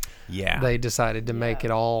stuff, yeah, they decided to make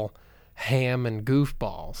it all ham and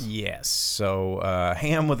goofballs. Yes, so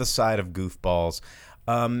ham with a side of goofballs.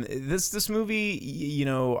 This movie,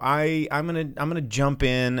 I'm gonna jump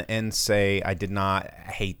in and say I did not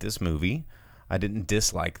hate this movie. I didn't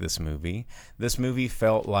dislike this movie. This movie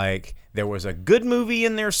felt like there was a good movie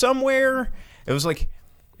in there somewhere. It was like,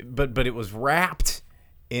 but it was wrapped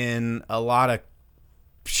in a lot of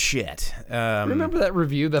shit. Remember that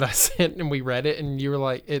review that I sent and we read it and you were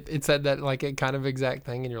like, it said that like a kind of exact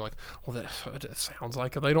thing and you're like, well, that sounds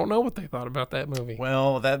like they don't know what they thought about that movie.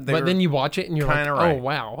 Well, but then you watch it and you're like, right. Oh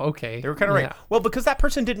wow, okay, they were kind of right. Well, because that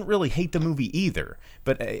person didn't really hate the movie either.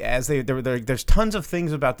 But there's tons of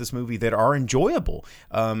things about this movie that are enjoyable.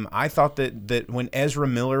 I thought that when Ezra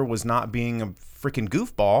Miller was not being a freaking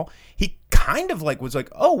goofball, he kind of was like,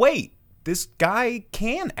 oh wait, this guy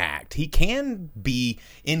can act. He can be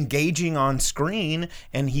engaging on screen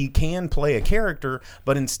and he can play a character,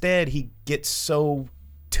 but instead he gets so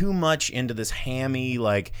too much into this hammy,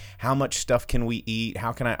 like, how much stuff can we eat?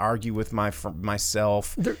 How can I argue with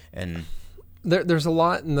myself? There's a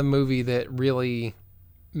lot in the movie that really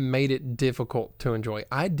made it difficult to enjoy.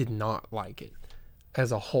 I did not like it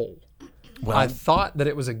as a whole. Well, I thought that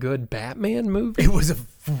it was a good Batman movie. It was a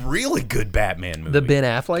really good Batman movie. The Ben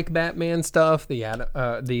Affleck Batman stuff, Kevin,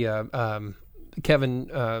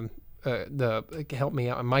 help me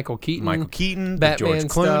out, Michael Keaton, George Batman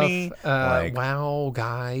Clooney, stuff, wow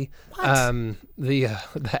guy, the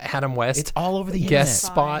Adam West, it's all over the guest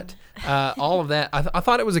internet. spot, all of that. I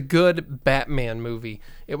thought it was a good Batman movie.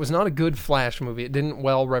 It was not a good Flash movie. It didn't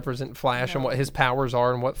well represent Flash and what his powers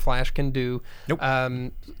are and what Flash can do. Nope.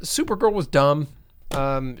 Supergirl was dumb.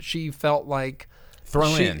 She felt like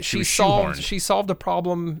she solved a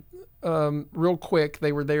problem real quick.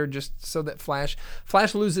 They were there just so that Flash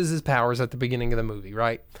loses his powers at the beginning of the movie,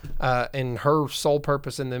 right? And her sole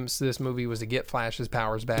purpose in this movie was to get Flash's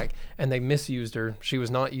powers back, and they misused her. She was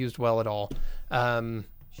not used well at all.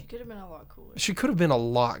 She could have been a lot cooler. She could have been a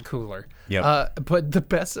lot cooler. Yep. But the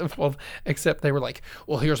best of, well, except they were like,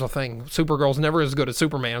 well, here's the thing. Supergirl's never as good as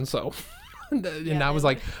Superman, so... And I was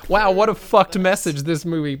like, wow, what a fucked message this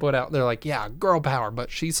movie put out. They're like, yeah, girl power, but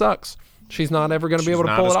she sucks. She's not ever going to be able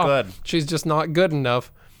to pull it off. She's just not good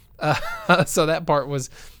enough. So that part was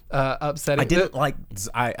upsetting. I didn't like.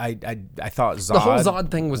 I thought Zod. The whole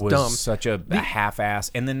Zod thing was dumb. Such a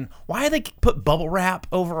half-ass. And then why they put bubble wrap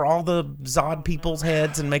over all the Zod people's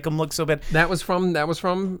heads and make them look so bad? That was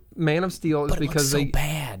from Man of Steel. But it because looks so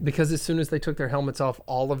bad. Because as soon as they took their helmets off,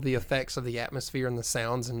 all of the effects of the atmosphere and the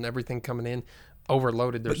sounds and everything coming in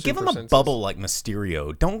overloaded their. But give super him a senses. bubble like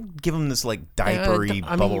Mysterio. Don't give him this like diapery I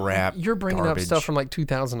mean, bubble wrap. You're bringing garbage. up stuff from like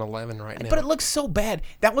 2011 right now. But it looks so bad.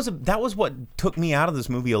 That was what took me out of this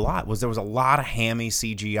movie a lot. Was there was a lot of hammy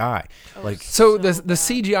CGI. So the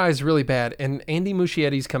CGI is really bad, and Andy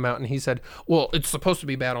Muschietti's come out and he said, "Well, it's supposed to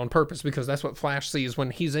be bad on purpose because that's what Flash sees when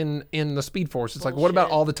he's in the Speed Force." It's like, what about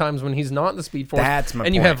all the times when he's not in the Speed Force? That's my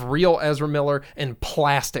and you point. have real Ezra Miller and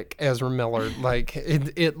plastic Ezra Miller. Like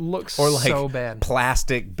it looks Or like so bad.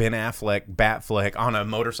 plastic Ben Affleck, Batfleck on a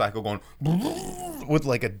motorcycle going with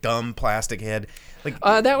like a dumb plastic head. Like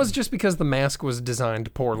That was just because the mask was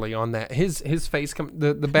designed poorly on that. His face,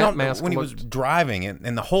 the bat mask when he looked, was driving it,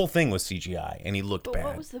 and the whole thing was CGI, and he looked But bad.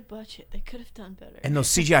 what was the budget? They could have done better. And those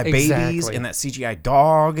CGI babies, Exactly. and that CGI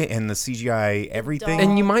dog, and the CGI everything.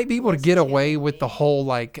 and you might be able to get away with the whole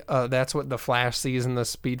like that's what the Flash sees in the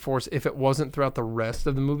Speed Force if it wasn't throughout the rest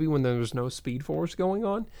of the movie when there was no Speed Force going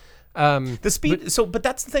on. The speed, but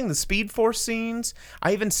that's the thing. The Speed Force scenes.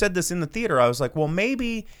 I even said this in the theater. I was like, well,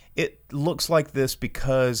 maybe it looks like this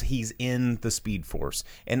because he's in the Speed Force.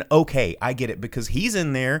 And okay, I get it because he's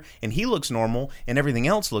in there and he looks normal and everything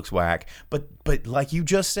else looks whack. But like you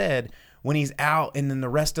just said, when he's out and then the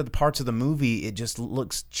rest of the parts of the movie, it just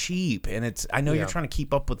looks cheap. And it's, I know you're trying to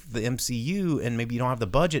keep up with the MCU and maybe you don't have the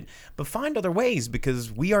budget, but find other ways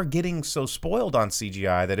because we are getting so spoiled on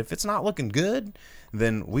CGI that if it's not looking good,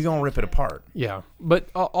 then we gonna rip it apart. Yeah, but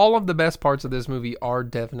all of the best parts of this movie are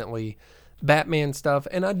definitely Batman stuff,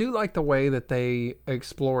 and I do like the way that they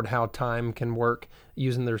explored how time can work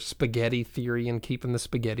using their spaghetti theory and keeping the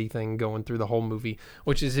spaghetti thing going through the whole movie,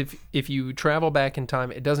 which is if you travel back in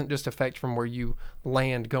time, it doesn't just affect from where you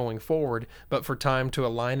land going forward, but for time to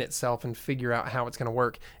align itself and figure out how it's going to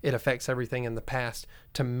work, it affects everything in the past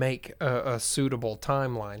to make a suitable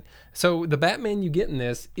timeline. So the Batman you get in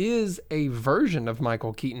this is a version of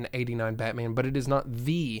Michael Keaton 89 Batman, but it is not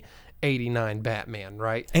the 89 Batman,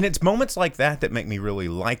 right? And it's moments like that make me really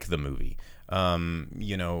like the movie.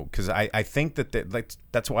 You know, because I think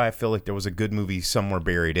that's why I feel like there was a good movie somewhere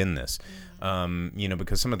buried in this. You know,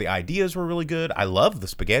 because some of the ideas were really good. I love the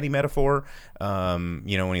spaghetti metaphor.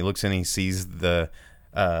 You know, when he looks in, he sees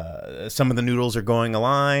some of the noodles are going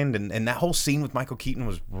aligned, and that whole scene with Michael Keaton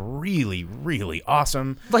was really, really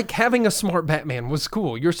awesome. Like having a smart Batman was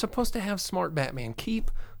cool. You're supposed to have smart Batman.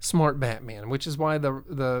 Keep smart Batman, which is why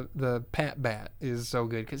the Pat Bat is so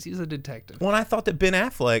good because he's a detective. Well, and I thought that Ben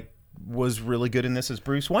Affleck was really good in this as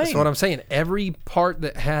Bruce Wayne. That's what I'm saying. Every part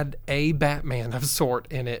that had a Batman of sort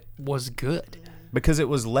in it was good. Because it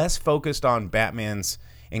was less focused on Batman's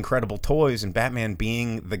incredible toys and Batman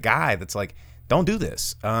being the guy that's like, don't do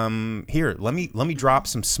this. Here, let me drop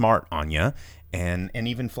some smart on you. And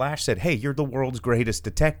even Flash said, hey, you're the world's greatest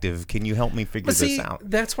detective. Can you help me figure this out?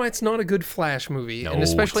 That's why it's not a good Flash movie, No, and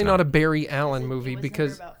especially it's not not. a Barry Allen movie It was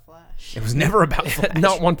because never about Flash. It was never about Flash.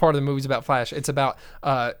 not one part of the movie is about Flash. It's about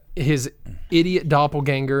his idiot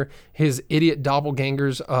doppelganger, his idiot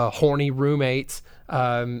doppelganger's horny roommates.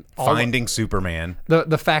 Finding Superman.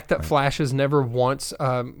 The fact that Flash has never once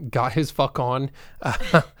got his fuck on.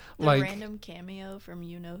 The Like, random cameo from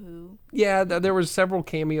You Know Who. yeah, there was several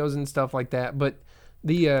cameos and stuff like that, but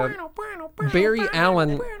the Barry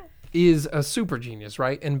Allen is a super genius,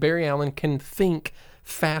 right? And Barry Allen can think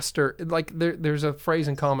faster. Like there's a phrase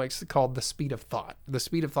in comics called the speed of thought. The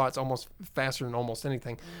speed of thought's almost faster than almost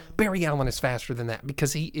anything. Barry Allen is faster than that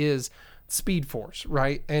because he is Speed Force,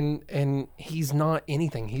 right? And he's not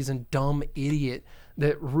anything. He's a dumb idiot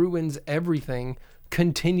that ruins everything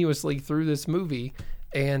continuously through this movie.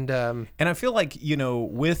 And I feel like, you know,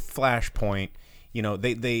 with Flashpoint, you know,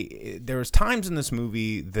 there was times in this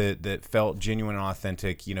movie that felt genuine and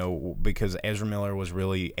authentic, you know, because Ezra Miller was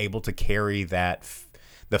really able to carry that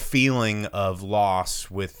the feeling of loss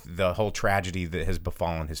with the whole tragedy that has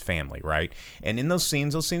befallen his family, right? And in those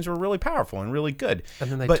scenes were really powerful and really good.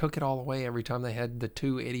 then they took it all away every time they had the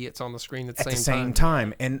two idiots on the screen at the same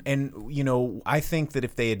time. And you know, I think that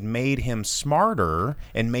if they had made him smarter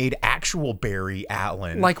and made actual Barry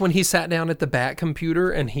Allen, like when he sat down at the Bat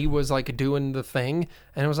computer and he was like doing the thing,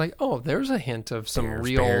 and it was like, oh, there's a hint of some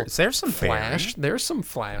there's some Flash. Barry. There's some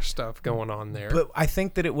Flash stuff going on there. But I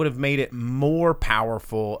think that it would have made it more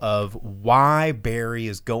powerful of why Barry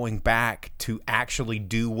is going back to actually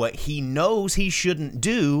do what he knows he shouldn't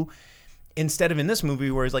do. instead of in this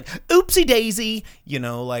movie where he's like, oopsie daisy,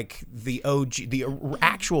 like the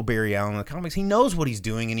actual Barry Allen in the comics, he knows what he's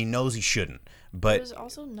doing and he knows he shouldn't. But He was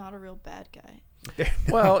also not a real bad guy.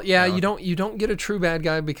 Well, yeah, you don't get a true bad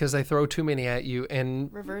guy because they throw too many at you,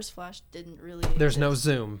 and Reverse Flash didn't really. there's no exist.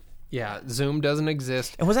 Zoom. Yeah, Zoom doesn't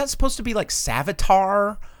exist. And was that supposed to be like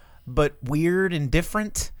Savitar, but weird and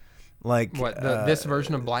different? Like What this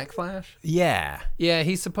version of Black Flash? Yeah. Yeah,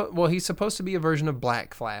 he's supposed to be a version of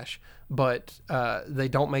Black Flash, but they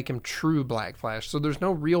don't make him true Black Flash. So there's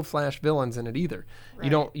no real Flash villains in it either. Right.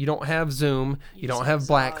 You don't have Zoom, you don't just have have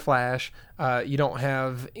Black Zod. Flash, you don't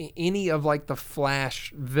have any of like the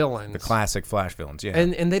Flash villains. The classic Flash villains, yeah.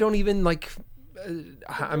 And they don't even like.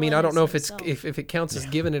 I mean, I don't know if it's himself. if it counts as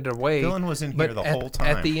giving it away. Villain was in but here the at, whole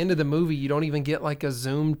time. At the end of the movie, you don't even get like a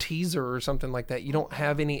Zoom teaser or something like that. You don't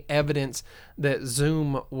have any evidence that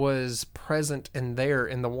Zoom was present and there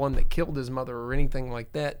in the one that killed his mother or anything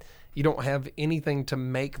like that. You don't have anything to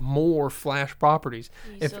make more Flash properties.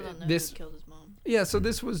 You still don't know who killed his mom. Yeah, so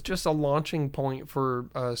this was just a launching point for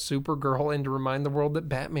Supergirl and to remind the world that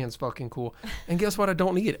Batman's fucking cool. And guess what? I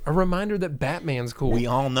don't need it. A reminder that Batman's cool. We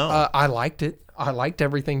all know. I liked it. I liked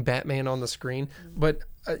everything Batman on the screen. But,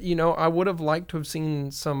 I would have liked to have seen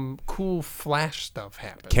some cool Flash stuff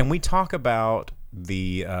happen. Can we talk about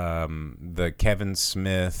the Kevin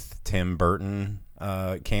Smith, Tim Burton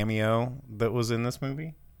cameo that was in this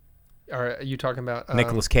movie? Are you talking about...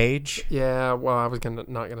 Nicolas Cage? Yeah, well, I was not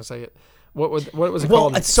going to say it. What was it Well,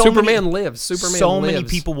 called? it's so Superman many- Lives. Superman so Lives. many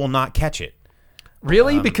people will not catch it.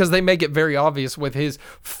 Really? Because they make it very obvious with his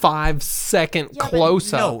 5-second Yeah, but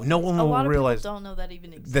close-up. No one A will lot of realize people don't know that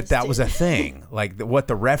even existed. that was a thing. Like what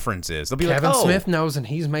the reference is. They'll be Kevin like, oh, Smith knows, and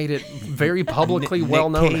he's made it very publicly Nick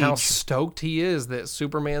well known how Cage. stoked he is that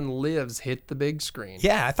Superman Lives hit the big screen.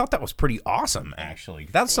 Yeah, I thought that was pretty awesome. Actually,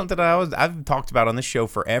 that's something I've talked about on this show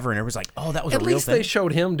forever, and everyone's like, "Oh, that was At a real least thing." they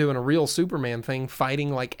showed him doing a real Superman thing,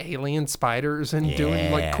 fighting like alien spiders and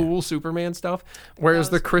doing like Yeah. cool Superman stuff. Whereas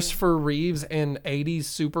That the was cool. Christopher Reeves and 80s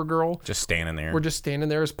Supergirl Just standing there. were just standing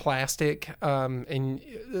there as plastic. And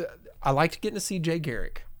I liked getting to see Jay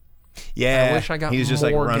Garrick. yeah, I wish I got he was just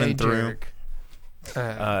more like running Jay through. Garrick.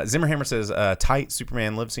 Zimmerhammer says, "Tight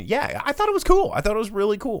Superman live scene." Yeah, I thought it was cool. I thought it was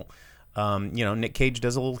really cool. Nick Cage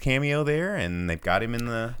does a little cameo there, and they've got him in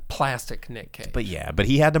the. Plastic Nick Cage. But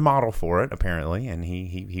he had to model for it apparently, and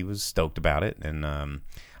he was stoked about it. And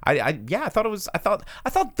I thought it was. I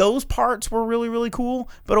thought those parts were really really cool.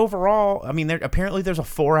 But overall, I mean, apparently there's a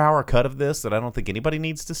 4-hour cut of this that I don't think anybody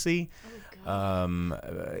needs to see.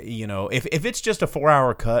 If it's just a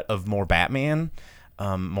 4-hour cut of more Batman.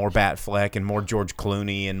 More Batfleck and more George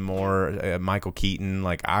Clooney and more Michael Keaton,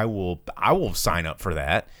 like I will sign up for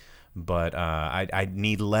that. But I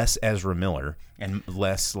need less Ezra Miller and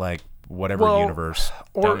less like whatever universe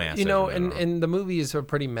or dumbass you know, Ezra Miller. and the movie is a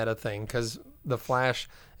pretty meta thing because the Flash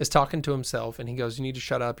is talking to himself and he goes, "You need to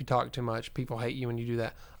shut up. You talk too much. People hate you when you do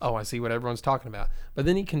that." Oh, I see what everyone's talking about. But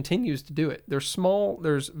then he continues to do it. There's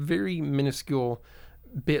very minuscule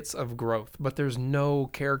bits of growth, but there's no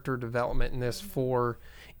character development in this for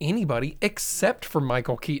anybody except for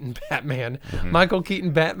Michael Keaton Batman. Mm-hmm. Michael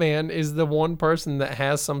Keaton Batman is the one person that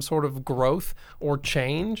has some sort of growth or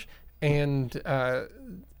change, and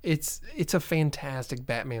it's a fantastic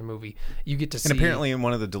Batman movie. You get to see. And apparently, in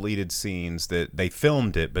one of the deleted scenes that they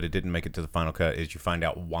filmed it, but it didn't make it to the final cut, is you find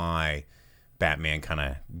out why Batman kind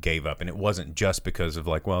of gave up, and it wasn't just because of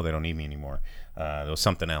like, well, they don't need me anymore. There was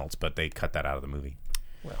something else, but they cut that out of the movie.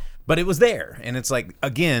 Well, but it was there, and it's like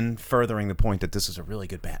again furthering the point that this is a really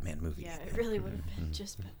good Batman movie. Yeah, it really would have been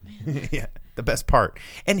just Batman. Yeah, the best part,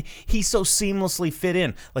 and he so seamlessly fit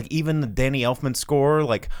in. Like even the Danny Elfman score,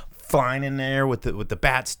 like flying in there with the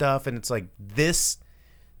bat stuff, and it's like this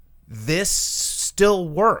still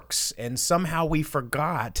works, and somehow we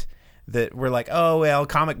forgot that we're like, oh well,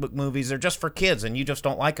 comic book movies are just for kids, and you just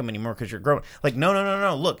don't like them anymore because you're grown. Like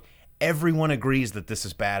no. Look, everyone agrees that this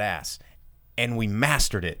is badass. And we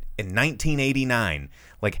mastered it in 1989.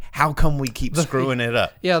 Like, how come we keep screwing it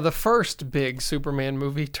up? yeah, the first big Superman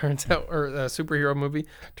movie turns out, or superhero movie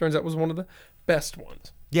turns out, was one of the best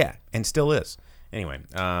ones. Yeah, and still is. Anyway,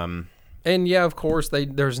 And yeah, of course,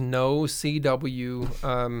 there's no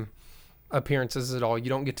CW appearances at all. You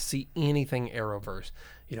don't get to see anything Arrowverse.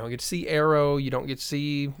 You don't get to see Arrow. You don't get to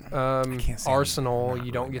see can't say Arsenal. I'm You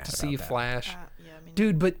not don't really get to mad see about that. Flash. Yeah, I mean,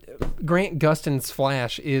 Dude, but Grant Gustin's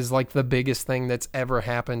Flash is like the biggest thing that's ever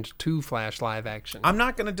happened to Flash live action. I'm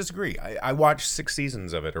not going to disagree. I watched 6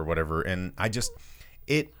 seasons of it or whatever, and I just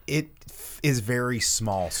it is very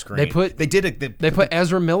small screen. They put they did it. They put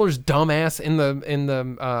Ezra Miller's dumbass in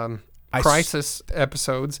the Crisis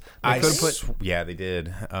episodes. They could have put. Yeah, they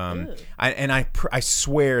did. I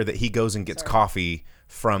swear that he goes and gets coffee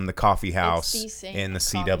from the coffee house in the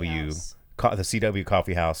CW. The CW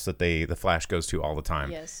coffee house that the Flash goes to all the time.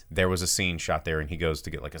 Yes. There was a scene shot there, and he goes to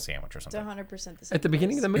get like a sandwich or It's something. 100% the same. At the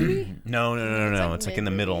beginning of the movie? No. like It's like in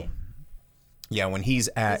the middle. Yeah, when he's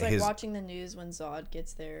at It's like his watching the news when Zod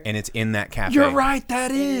gets there. and it's in that cafe. You're right, that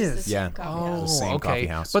It is is. the Yeah. same coffee house. The same okay. coffee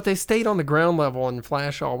house. But they stayed on the ground level, and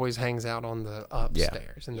Flash always hangs out on the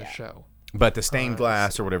upstairs in the show. But the stained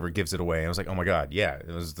glass or whatever gives it away. I was like, oh my god, yeah,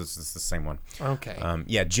 this is the same one. Okay.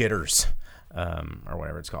 Yeah, Jitters. Or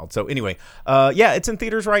whatever it's called. So anyway, yeah, it's in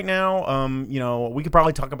theaters right now. We could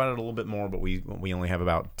probably talk about it a little bit more, but we only have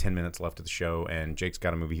about 10 minutes left of the show, and Jake's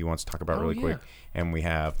got a movie he wants to talk about really quick, and we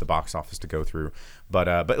have the box office to go through. But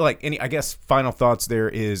I guess final thoughts there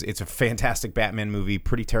is it's a fantastic Batman movie,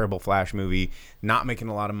 pretty terrible Flash movie, not making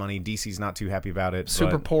a lot of money. DC's not too happy about it.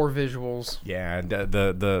 Super but, poor visuals. yeah,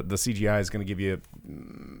 the CGI is going to give you,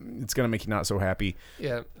 it's going to make you not so happy.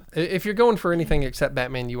 Yeah. If you're going for anything except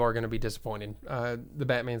Batman, you are going to be disappointed. The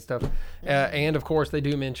Batman stuff. And, of course, they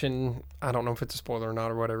do mention, I don't know if it's a spoiler or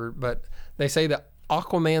not or whatever, but they say that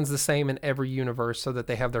Aquaman's the same in every universe so that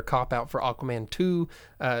they have their cop-out for Aquaman 2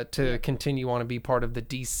 to continue on and be part of the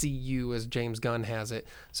DCU as James Gunn has it.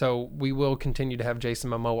 So we will continue to have Jason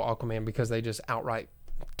Momoa Aquaman because they just outright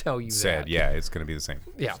tell you that. Yeah, it's going to be the same.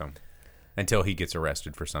 Yeah. So, until he gets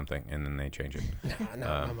arrested for something, and then they change it. No,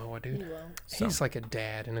 Momoa, dude. He He's like a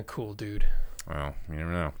dad and a cool dude. Well, you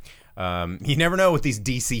never know. You never know with these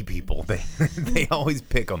DC people. They always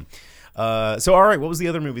pick them. So, all right, what was the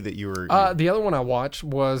other movie that you were... The other one I watched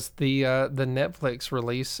was the Netflix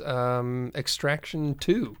release, Extraction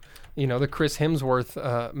 2. The Chris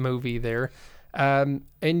Hemsworth movie there. And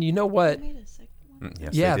you know what? Made a second one.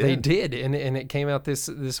 Yes, Yeah, they did, and it came out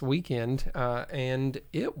this weekend, and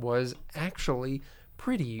it was actually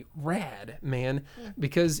pretty rad, man.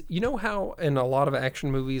 Because you know how in a lot of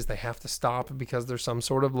action movies they have to stop because there's some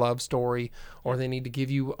sort of love story, or they need to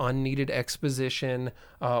give you unneeded exposition,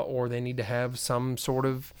 or they need to have some sort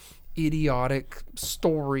of idiotic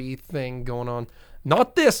story thing going on.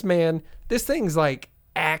 Not this, man. This thing's like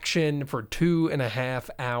action for 2.5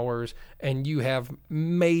 hours, and you have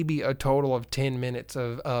maybe a total of 10 minutes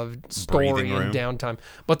of story Breathing room. and downtime,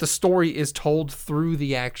 but the story is told through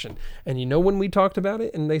the action. And when we talked about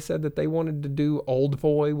it and they said that they wanted to do Old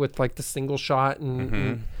Boy with like the single shot,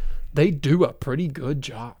 and they do a pretty good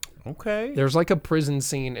job. Okay. There's like a prison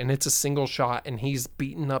scene and it's a single shot and he's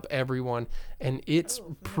beating up everyone, and it's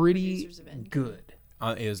pretty good.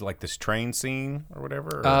 Is like this train scene or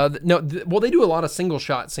whatever? No, well, they do a lot of single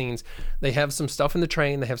shot scenes. They have some stuff in the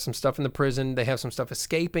train. They have some stuff in the prison. They have some stuff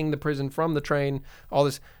escaping the prison from the train. All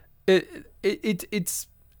this, it's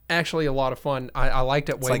actually a lot of fun. I liked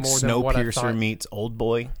it way like more than what I Snowpiercer thought. meets Old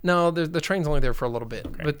Boy. No, the train's only there for a little bit.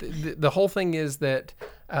 Okay. But the whole thing is that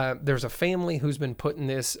there's a family who's been put in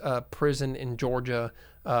this prison in Georgia,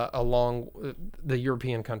 along the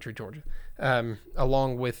European country Georgia,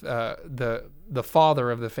 along with the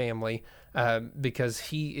father of the family, because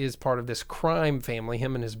he is part of this crime family,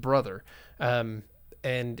 him and his brother.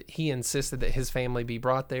 And he insisted that his family be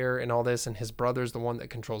brought there and all this, and his brother's the one that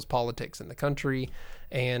controls politics in the country.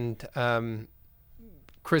 And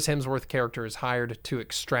Chris Hemsworth character is hired to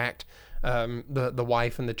extract the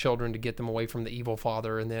wife and the children to get them away from the evil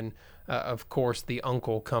father. And then, of course, the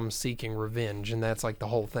uncle comes seeking revenge, and that's like the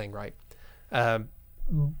whole thing, right?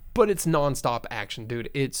 But it's nonstop action, dude.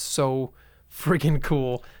 It's so freaking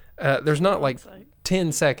cool. There's not like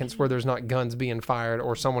 10 seconds where there's not guns being fired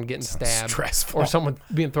or someone getting stabbed stressful. or someone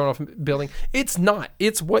being thrown off a building. It's not.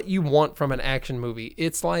 It's what you want from an action movie.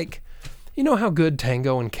 It's like, you know how good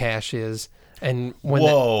Tango and Cash is? And when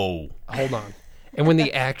hold on. And when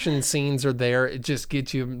the action scenes are there, it just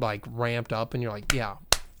gets you like ramped up and you're like, yeah,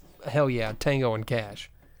 hell yeah, Tango and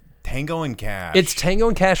Cash. Tango and Cash. It's Tango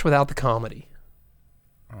and Cash without the comedy.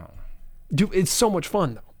 Oh. Dude, it's so much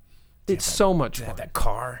fun though. It's so much fun. That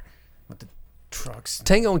car with the trucks.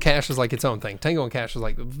 Tango and Cash is like its own thing. Tango and Cash is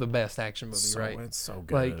like the best action movie, right? It's so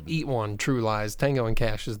good. Like Eat One, True Lies. Tango and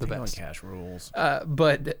Cash is the Tango best. and Cash rules.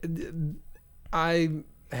 But I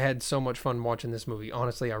had so much fun watching this movie.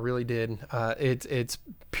 Honestly, I really did. It's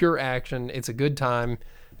pure action. It's a good time.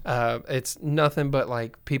 It's nothing but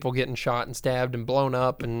like people getting shot and stabbed and blown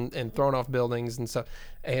up and thrown off buildings and stuff.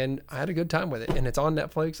 And I had a good time with it. And it's on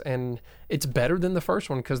Netflix, and it's better than the first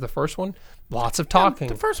one because the first one, lots of talking.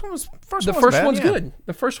 The first one's one's good.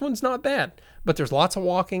 The first one's not bad, but there's lots of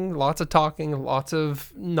walking, lots of talking, lots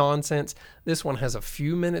of nonsense. This one has a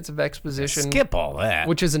few minutes of exposition. Skip all that.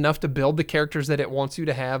 Which is enough to build the characters that it wants you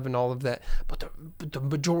to have and all of that. But the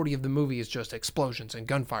majority of the movie is just explosions and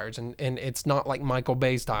gunfires, and it's not like Michael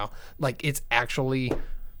Bay style. Like, it's actually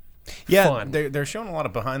fun. They're showing a lot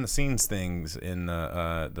of behind the scenes things in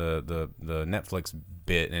the Netflix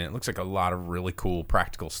bit, and it looks like a lot of really cool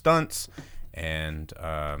practical stunts, and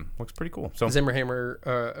looks pretty cool. So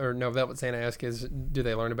Velvet Santa asks is, do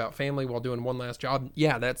they learn about family while doing one last job?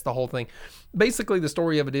 Yeah, that's the whole thing. Basically, the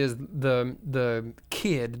story of it is the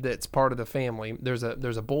kid that's part of the family. There's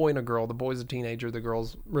a boy and a girl. The boy's a teenager. The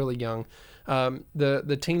girl's really young.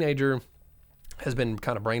 The teenager has been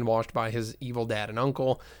kind of brainwashed by his evil dad and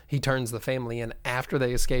uncle. He turns the family in after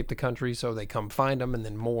they escape the country, so they come find him, and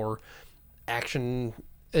then more action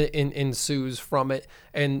ensues from it.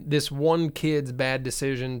 And this one kid's bad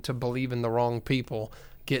decision to believe in the wrong people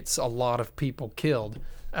gets a lot of people killed.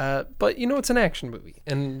 But, it's an action movie.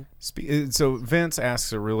 And so Vince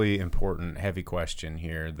asks a really important, heavy question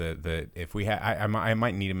here that if we I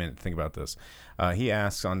might need a minute to think about this. He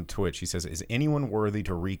asks on Twitch, he says, is anyone worthy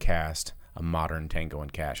to recast a modern Tango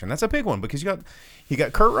and Cash? And that's a big one because you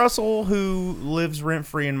got Kurt Russell, who lives rent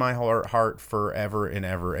free in my heart forever and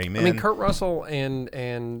ever. Amen. I mean, Kurt Russell and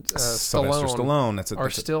Sylvester Stallone are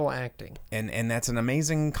still acting, and that's an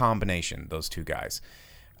amazing combination. Those two guys.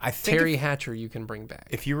 I think Terry Hatcher you can bring back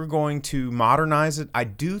if you were going to modernize it. I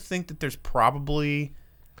do think that there's probably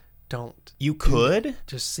you could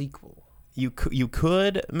just sequel. You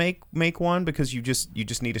could make one because you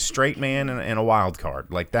just need a straight man and a wild card.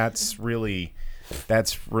 Like that's really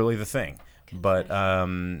the thing. But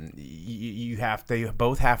they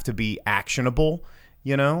both have to be actionable.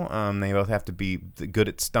 They both have to be good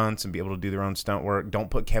at stunts and be able to do their own stunt work. Don't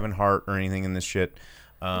put Kevin Hart or anything in this shit.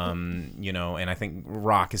 And I think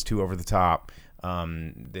Rock is too over the top.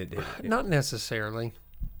 Not necessarily.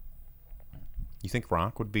 You think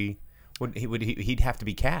Rock he'd have to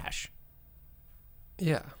be Cash?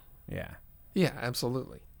 Yeah. Yeah. Yeah,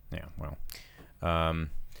 absolutely. Yeah, well.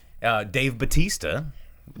 Dave Bautista.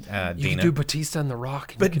 You could do Bautista and The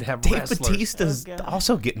Rock, and but you could have Dave wrestlers. Bautista's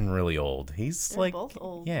also getting really old. He's They're both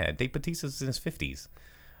old. Yeah, Dave Bautista's in his 50s.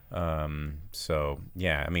 So,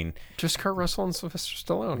 yeah, I mean. Just Kurt Russell and Sylvester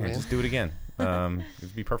Stallone, man. Just do it again.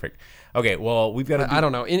 It'd be perfect. Okay, well, we've got to I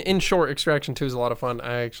don't know. In short, Extraction 2 is a lot of fun.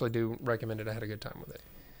 I actually do recommend it. I had a good time with it.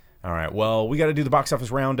 All right. Well, we got to do the box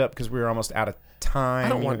office roundup because we're almost out of time. I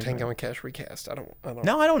don't want Tango and Cash recast. I don't.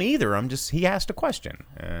 No, I don't either. He asked a question,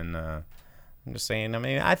 and I'm just saying. I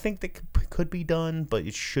mean, I think that could be done, but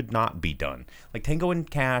it should not be done. Like Tango and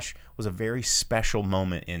Cash was a very special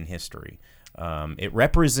moment in history. It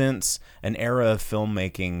represents an era of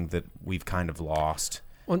filmmaking that we've kind of lost.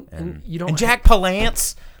 Well, and you don't. And Jack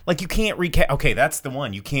Palance. Like, you can't recast... Okay, that's the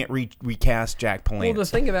one. You can't recast Jack Palance. Well, the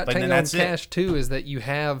thing about Tango and Cash, too, is that you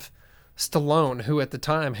have Stallone, who at the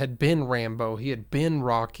time had been Rambo. He had been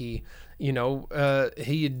Rocky. He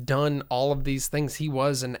had done all of these things. He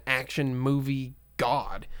was an action movie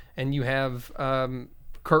god. And you have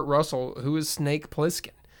Kurt Russell, who is Snake Plissken.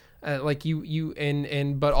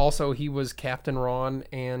 But also he was Captain Ron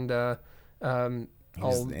and...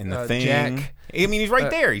 in the Thing. Jack. I mean, he's right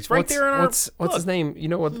there. He's right there in our... What's his name? You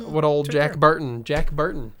know what old Jack Burton. Jack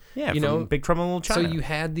Burton. Yeah, from Big Trouble in Little China. So you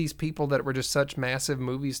had these people that were just such massive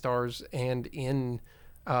movie stars, and in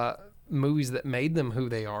movies that made them who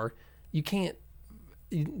they are, you can't...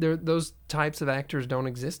 Those types of actors don't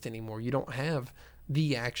exist anymore. You don't have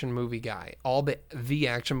the action movie guy. All the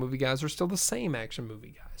action movie guys are still the same action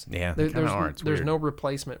movie guys. Yeah, they kind of are. It's there's weird. No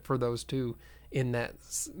replacement for those two in that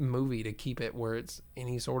movie to keep it where it's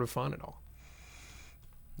any sort of fun at all.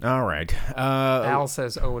 All right. Al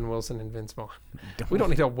says Owen Wilson and Vince Vaughn. We don't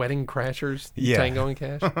need a Wedding Crashers Tango and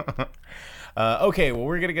Cash. Okay, well,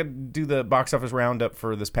 we're going to do the box office roundup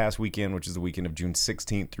for this past weekend, which is the weekend of June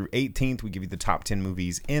 16th through 18th. We give you the top 10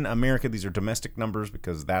 movies in America. These are domestic numbers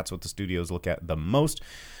because that's what the studios look at the most.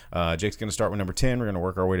 Jake's going to start with number 10. We're going to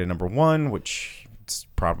work our way to number 1, which it's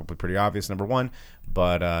probably pretty obvious, number 1.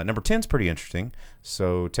 But number 10 is pretty interesting.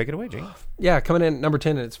 So take it away, Jake. Yeah, coming in at number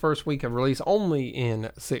 10 in its first week of release, only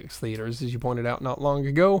in 6 theaters, as you pointed out not long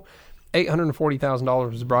ago.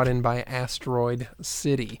 $840,000 was brought in by Asteroid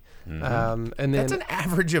City. Mm-hmm. And then, that's an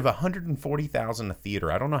average of $140,000 a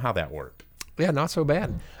theater. I don't know how that worked. Yeah, not so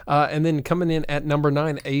bad. And then coming in at number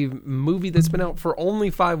 9, a movie that's been out for only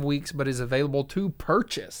 5 weeks but is available to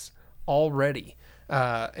purchase already.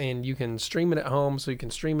 and you can stream it at home, so you can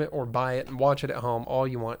stream it or buy it and watch it at home, all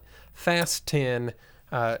you want. Fast 10,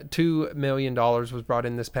 $2 million was brought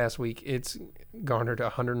in this past week. It's garnered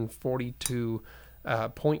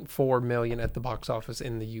 $142.4 million at the box office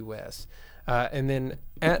in the U.S. And then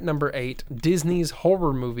at number 8, Disney's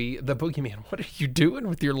horror movie, The Boogeyman. What are you doing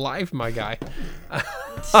with your life, my guy?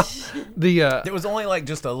 There was only like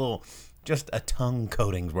just a tongue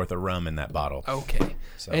coating's worth of rum in that bottle. Okay.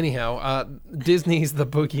 Anyhow, Disney's The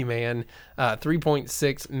Boogeyman,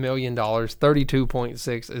 $3.6 million,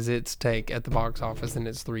 32.6 is its take at the box office in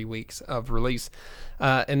its 3 weeks of release.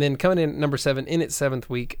 And then coming in at number 7, in its 7th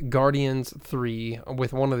week, Guardians 3,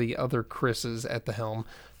 with one of the other Chris's at the helm,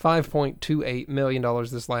 $5.28 million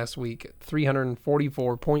this last week,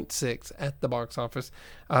 344.6 at the box office.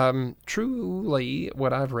 Truly,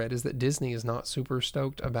 what I've read is that Disney is not super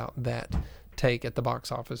stoked about that take at the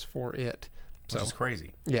box office for it. So, Which is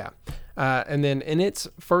crazy. Yeah. And then in its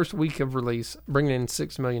first week of release, bringing in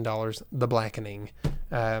 $6 million, The Blackening.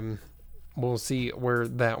 We'll see where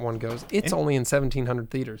that one goes. It's only in 1,700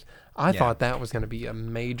 theaters. I thought that was going to be a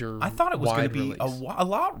major. I thought it was going to be a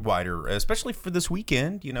lot wider, especially for this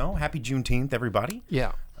weekend. Happy Juneteenth, everybody.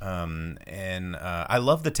 Yeah. And I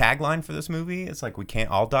love the tagline for this movie. It's like, we can't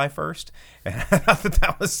all die first. And I thought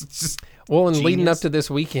that was just and leading up to this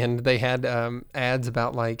weekend, they had ads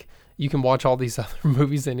about like, you can watch all these other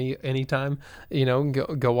movies anytime.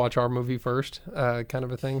 Go watch our movie first, kind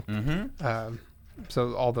of a thing. Mm-hmm.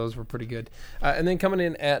 So all those were pretty good. And then coming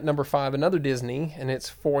in at number 5, another Disney, and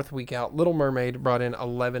its 4th week out, Little Mermaid brought in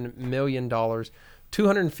 $11 million,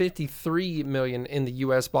 $253 million in the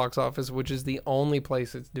U.S. box office, which is the only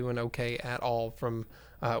place it's doing okay at all from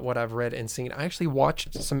what I've read and seen. I actually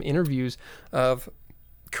watched some interviews of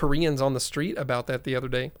Koreans on the street about that the other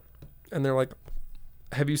day, and they're like,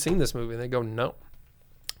 have you seen this movie? And they go, no.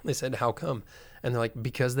 They said, how come? And they're like,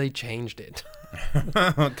 because they changed it.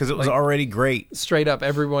 Because it was already great. Straight up,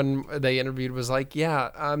 everyone they interviewed was like, yeah,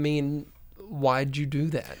 I mean, why'd you do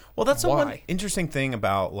that? Well, that's one interesting thing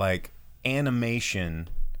about like animation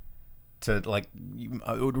to like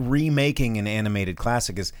remaking an animated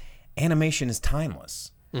classic is animation is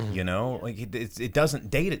timeless. Mm-hmm. Like it doesn't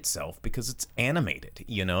date itself because it's animated.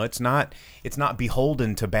 It's not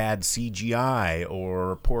beholden to bad CGI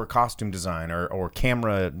or poor costume design or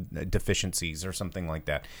camera deficiencies or something like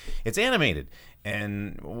that. It's animated,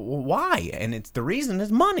 and why? And the reason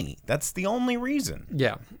is money. That's the only reason.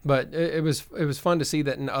 Yeah, but it was fun to see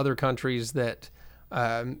that in other countries that.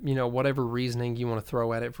 Whatever reasoning you want to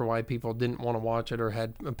throw at it for why people didn't want to watch it or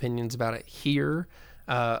had opinions about it here.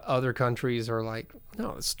 Other countries are like,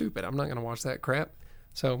 no, it's stupid. I'm not going to watch that crap.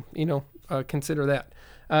 So, consider that.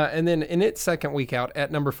 And then in its second week out at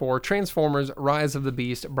number 4, Transformers Rise of the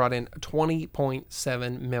Beast brought in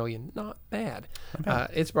 $20.7 million. Not bad.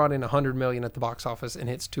 It's brought in $100 million at the box office in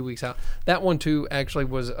its 2 weeks out. That one, too, actually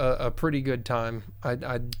was a pretty good time.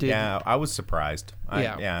 I did. Yeah, I was surprised.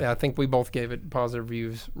 I think we both gave it positive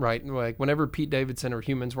reviews, right? Like, whenever Pete Davidson or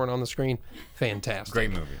humans weren't on the screen, fantastic.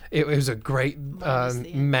 Great movie. It was a great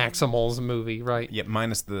Maximals movie, right? Yeah,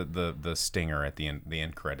 minus the stinger at the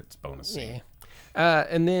end credits bonus scene. Yeah.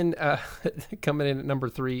 And then coming in at number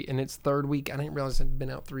 3 in its 3rd week, I didn't realize it had been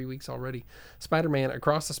out 3 weeks already. Spider-Man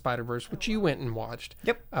Across the Spider-Verse, which you went and watched.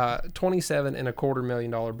 Yep. $27.25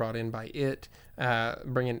 million brought in by it,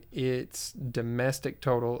 bringing its domestic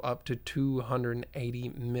total up to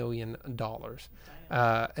 $280 million.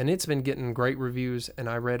 And it's been getting great reviews, and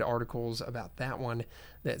I read articles about that one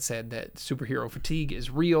that said that superhero fatigue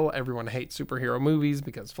is real. Everyone hates superhero movies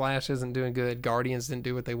because Flash isn't doing good, Guardians didn't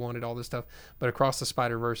do what they wanted, all this stuff. But Across the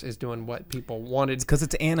Spider-Verse is doing what people wanted. Because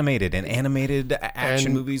it's animated, and animated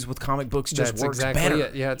action movies with comic books just works exactly better.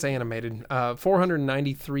 It. Yeah, it's animated.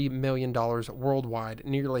 $493 million worldwide,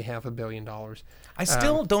 nearly $500 million. I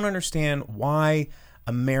still don't understand why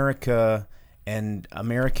America and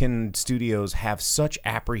American studios have such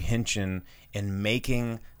apprehension in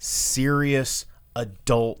making serious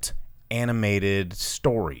adult animated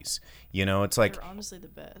stories. It's like They're honestly the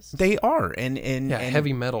best. they are, and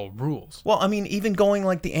heavy metal rules. Well, I mean, even going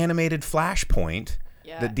like the animated Flashpoint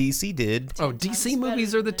Yeah. that DC did. Oh, DC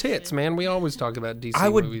movies are the tits, man. We always talk about DC I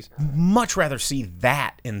would movies. much rather see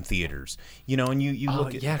that in theaters. And you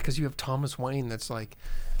look at because you have Thomas Wayne. That's like,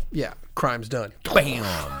 yeah, crime's done. bam.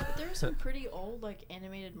 But there are some pretty old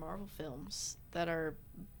animated Marvel films that are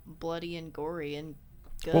bloody and gory and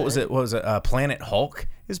good. What was it? Planet Hulk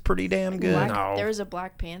is pretty damn good. There was a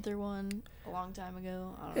Black Panther one a long time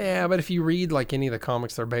ago. I don't know. Yeah, but if you read like any of the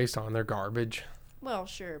comics they're based on, they're garbage. Well,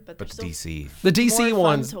 sure, but But they're still DC. The DC more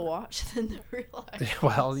ones. fun to watch than the real life.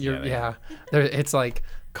 Well, it's like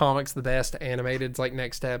comics the best, animated's like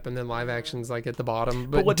next step, and then live action's like at the bottom.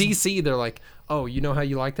 But DC, they're like, oh, you know how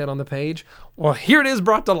you like that on the page? Well, here it is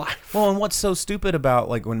brought to life. Well, and what's so stupid about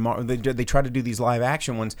like when they try to do these live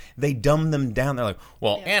action ones, they dumb them down. They're like,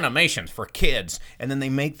 well, animation's for kids, and then they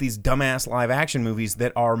make these dumbass live action movies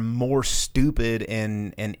that are more stupid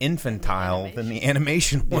and infantile than the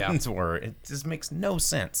animation ones were. It just makes no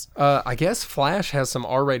sense. I guess Flash has some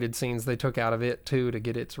R-rated scenes they took out of it too to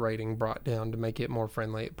get its rating brought down to make it more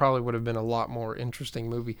friendly. It probably would have been a lot more interesting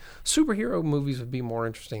movie. Superhero movies would be more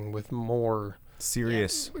interesting with more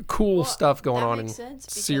serious, cool stuff going on and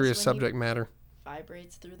serious subject matter.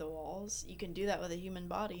 Vibrates through the walls. You can do that with a human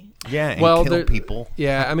body. Yeah, and kill people.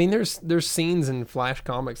 Yeah, I mean, there's scenes in Flash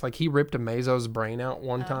comics like he ripped Amazo's brain out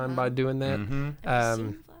one time by doing that.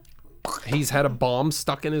 Mm-hmm. He's had a bomb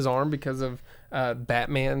stuck in his arm because of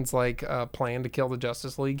Batman's plan to kill the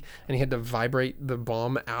Justice League, and he had to vibrate the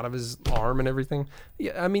bomb out of his arm and everything.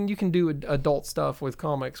 Yeah, I mean, you can do adult stuff with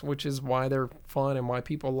comics, which is why they're fun and why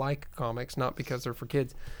people like comics, not because they're for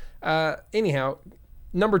kids. Anyhow,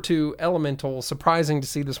 number 2, Elemental. Surprising to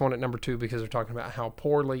see this one at number 2 because they're talking about how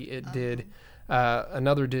poorly it did.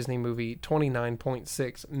 Another Disney movie,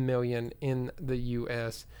 $29.6 million in the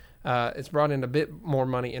U.S. It's brought in a bit more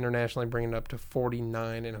money internationally, bringing it up to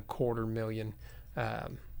 $49.25 million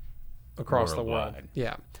across the world.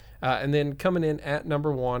 Yeah. And then coming in at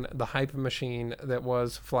number 1, the hype machine that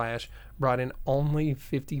was Flash brought in only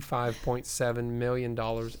 $55.7 million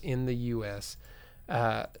in the U.S.,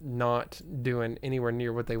 not doing anywhere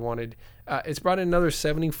near what they wanted. It's brought in another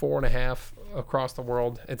 74.5 across the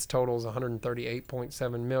world. Its total is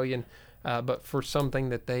 138.7 million. But for something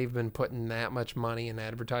that they've been putting that much money and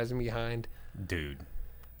advertising behind, dude,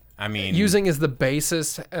 I mean, using as the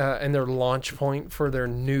basis and their launch point for their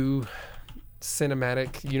new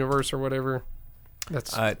cinematic universe or whatever.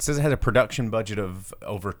 That's it says it has a production budget of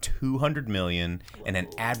over $200 million and an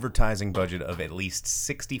advertising budget of at least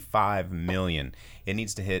 $65 million. It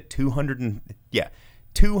needs to hit 200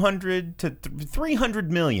 to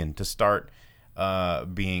 300 million to start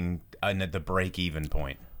being at the break-even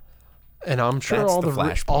point. And I'm sure all the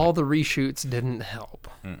reshoots didn't help.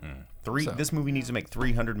 This movie needs to make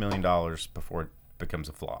 $300 million before it becomes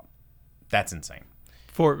a flop. That's insane.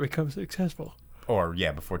 Before it becomes successful. Or,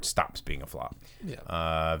 before it stops being a flop.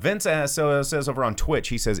 Yeah. Vince says over on Twitch,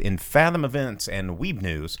 he says, in Fathom Events and Weeb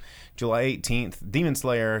News, July 18th, Demon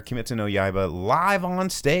Slayer, Kimetsu no Yaiba, live on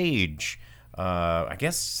stage. I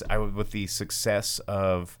guess with the success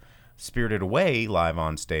of Spirited Away live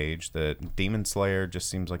on stage, the Demon Slayer just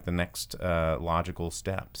seems like the next logical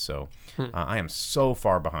step. So I am so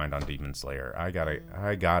far behind on Demon Slayer. I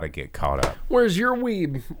gotta get caught up. Where's your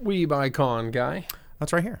weeb icon, guy?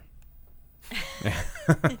 That's right here.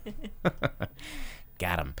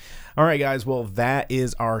 Got him. All right, guys. Well, that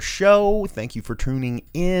is our show. Thank you for tuning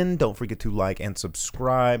in. Don't forget to like and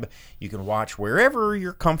subscribe. You can watch wherever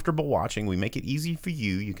you're comfortable watching. We make it easy for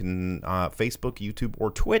you. You can Facebook, YouTube, or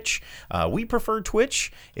Twitch. We prefer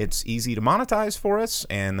Twitch. It's easy to monetize for us,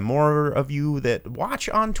 and the more of you that watch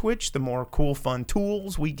on Twitch, the more cool, fun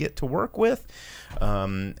tools we get to work with.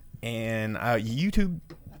 And YouTube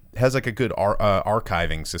has like a good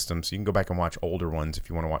archiving system, so you can go back and watch older ones if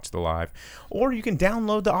you want to watch the live, or you can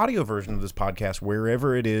download the audio version of this podcast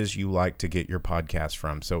wherever it is you like to get your podcast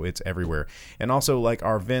from. So it's everywhere. And also, like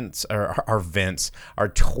our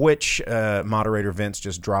Twitch moderator Vince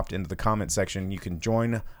just dropped into the comment section. You can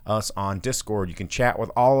join us on Discord. You can chat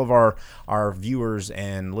with all of our viewers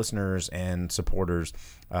and listeners and supporters.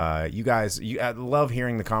 You guys, I love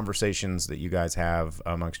hearing the conversations that you guys have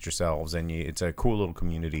amongst yourselves, and it's a cool little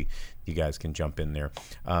community. You guys can jump in there.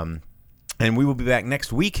 And we will be back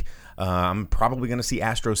next week. I'm probably going to see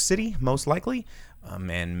Astro City, most likely.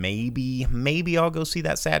 And maybe I'll go see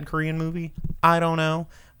that sad Korean movie. I don't know,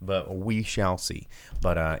 but we shall see.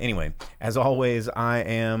 But anyway, as always, I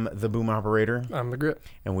am the Boom Operator. I'm the Grip.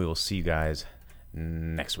 And we will see you guys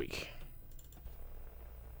next week.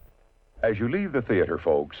 As you leave the theater,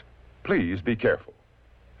 folks, please be careful.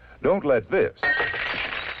 Don't let this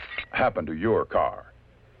happen to your car.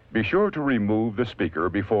 Be sure to remove the speaker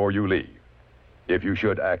before you leave. If you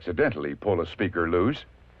should accidentally pull a speaker loose,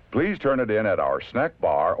 please turn it in at our snack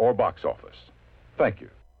bar or box office. Thank you.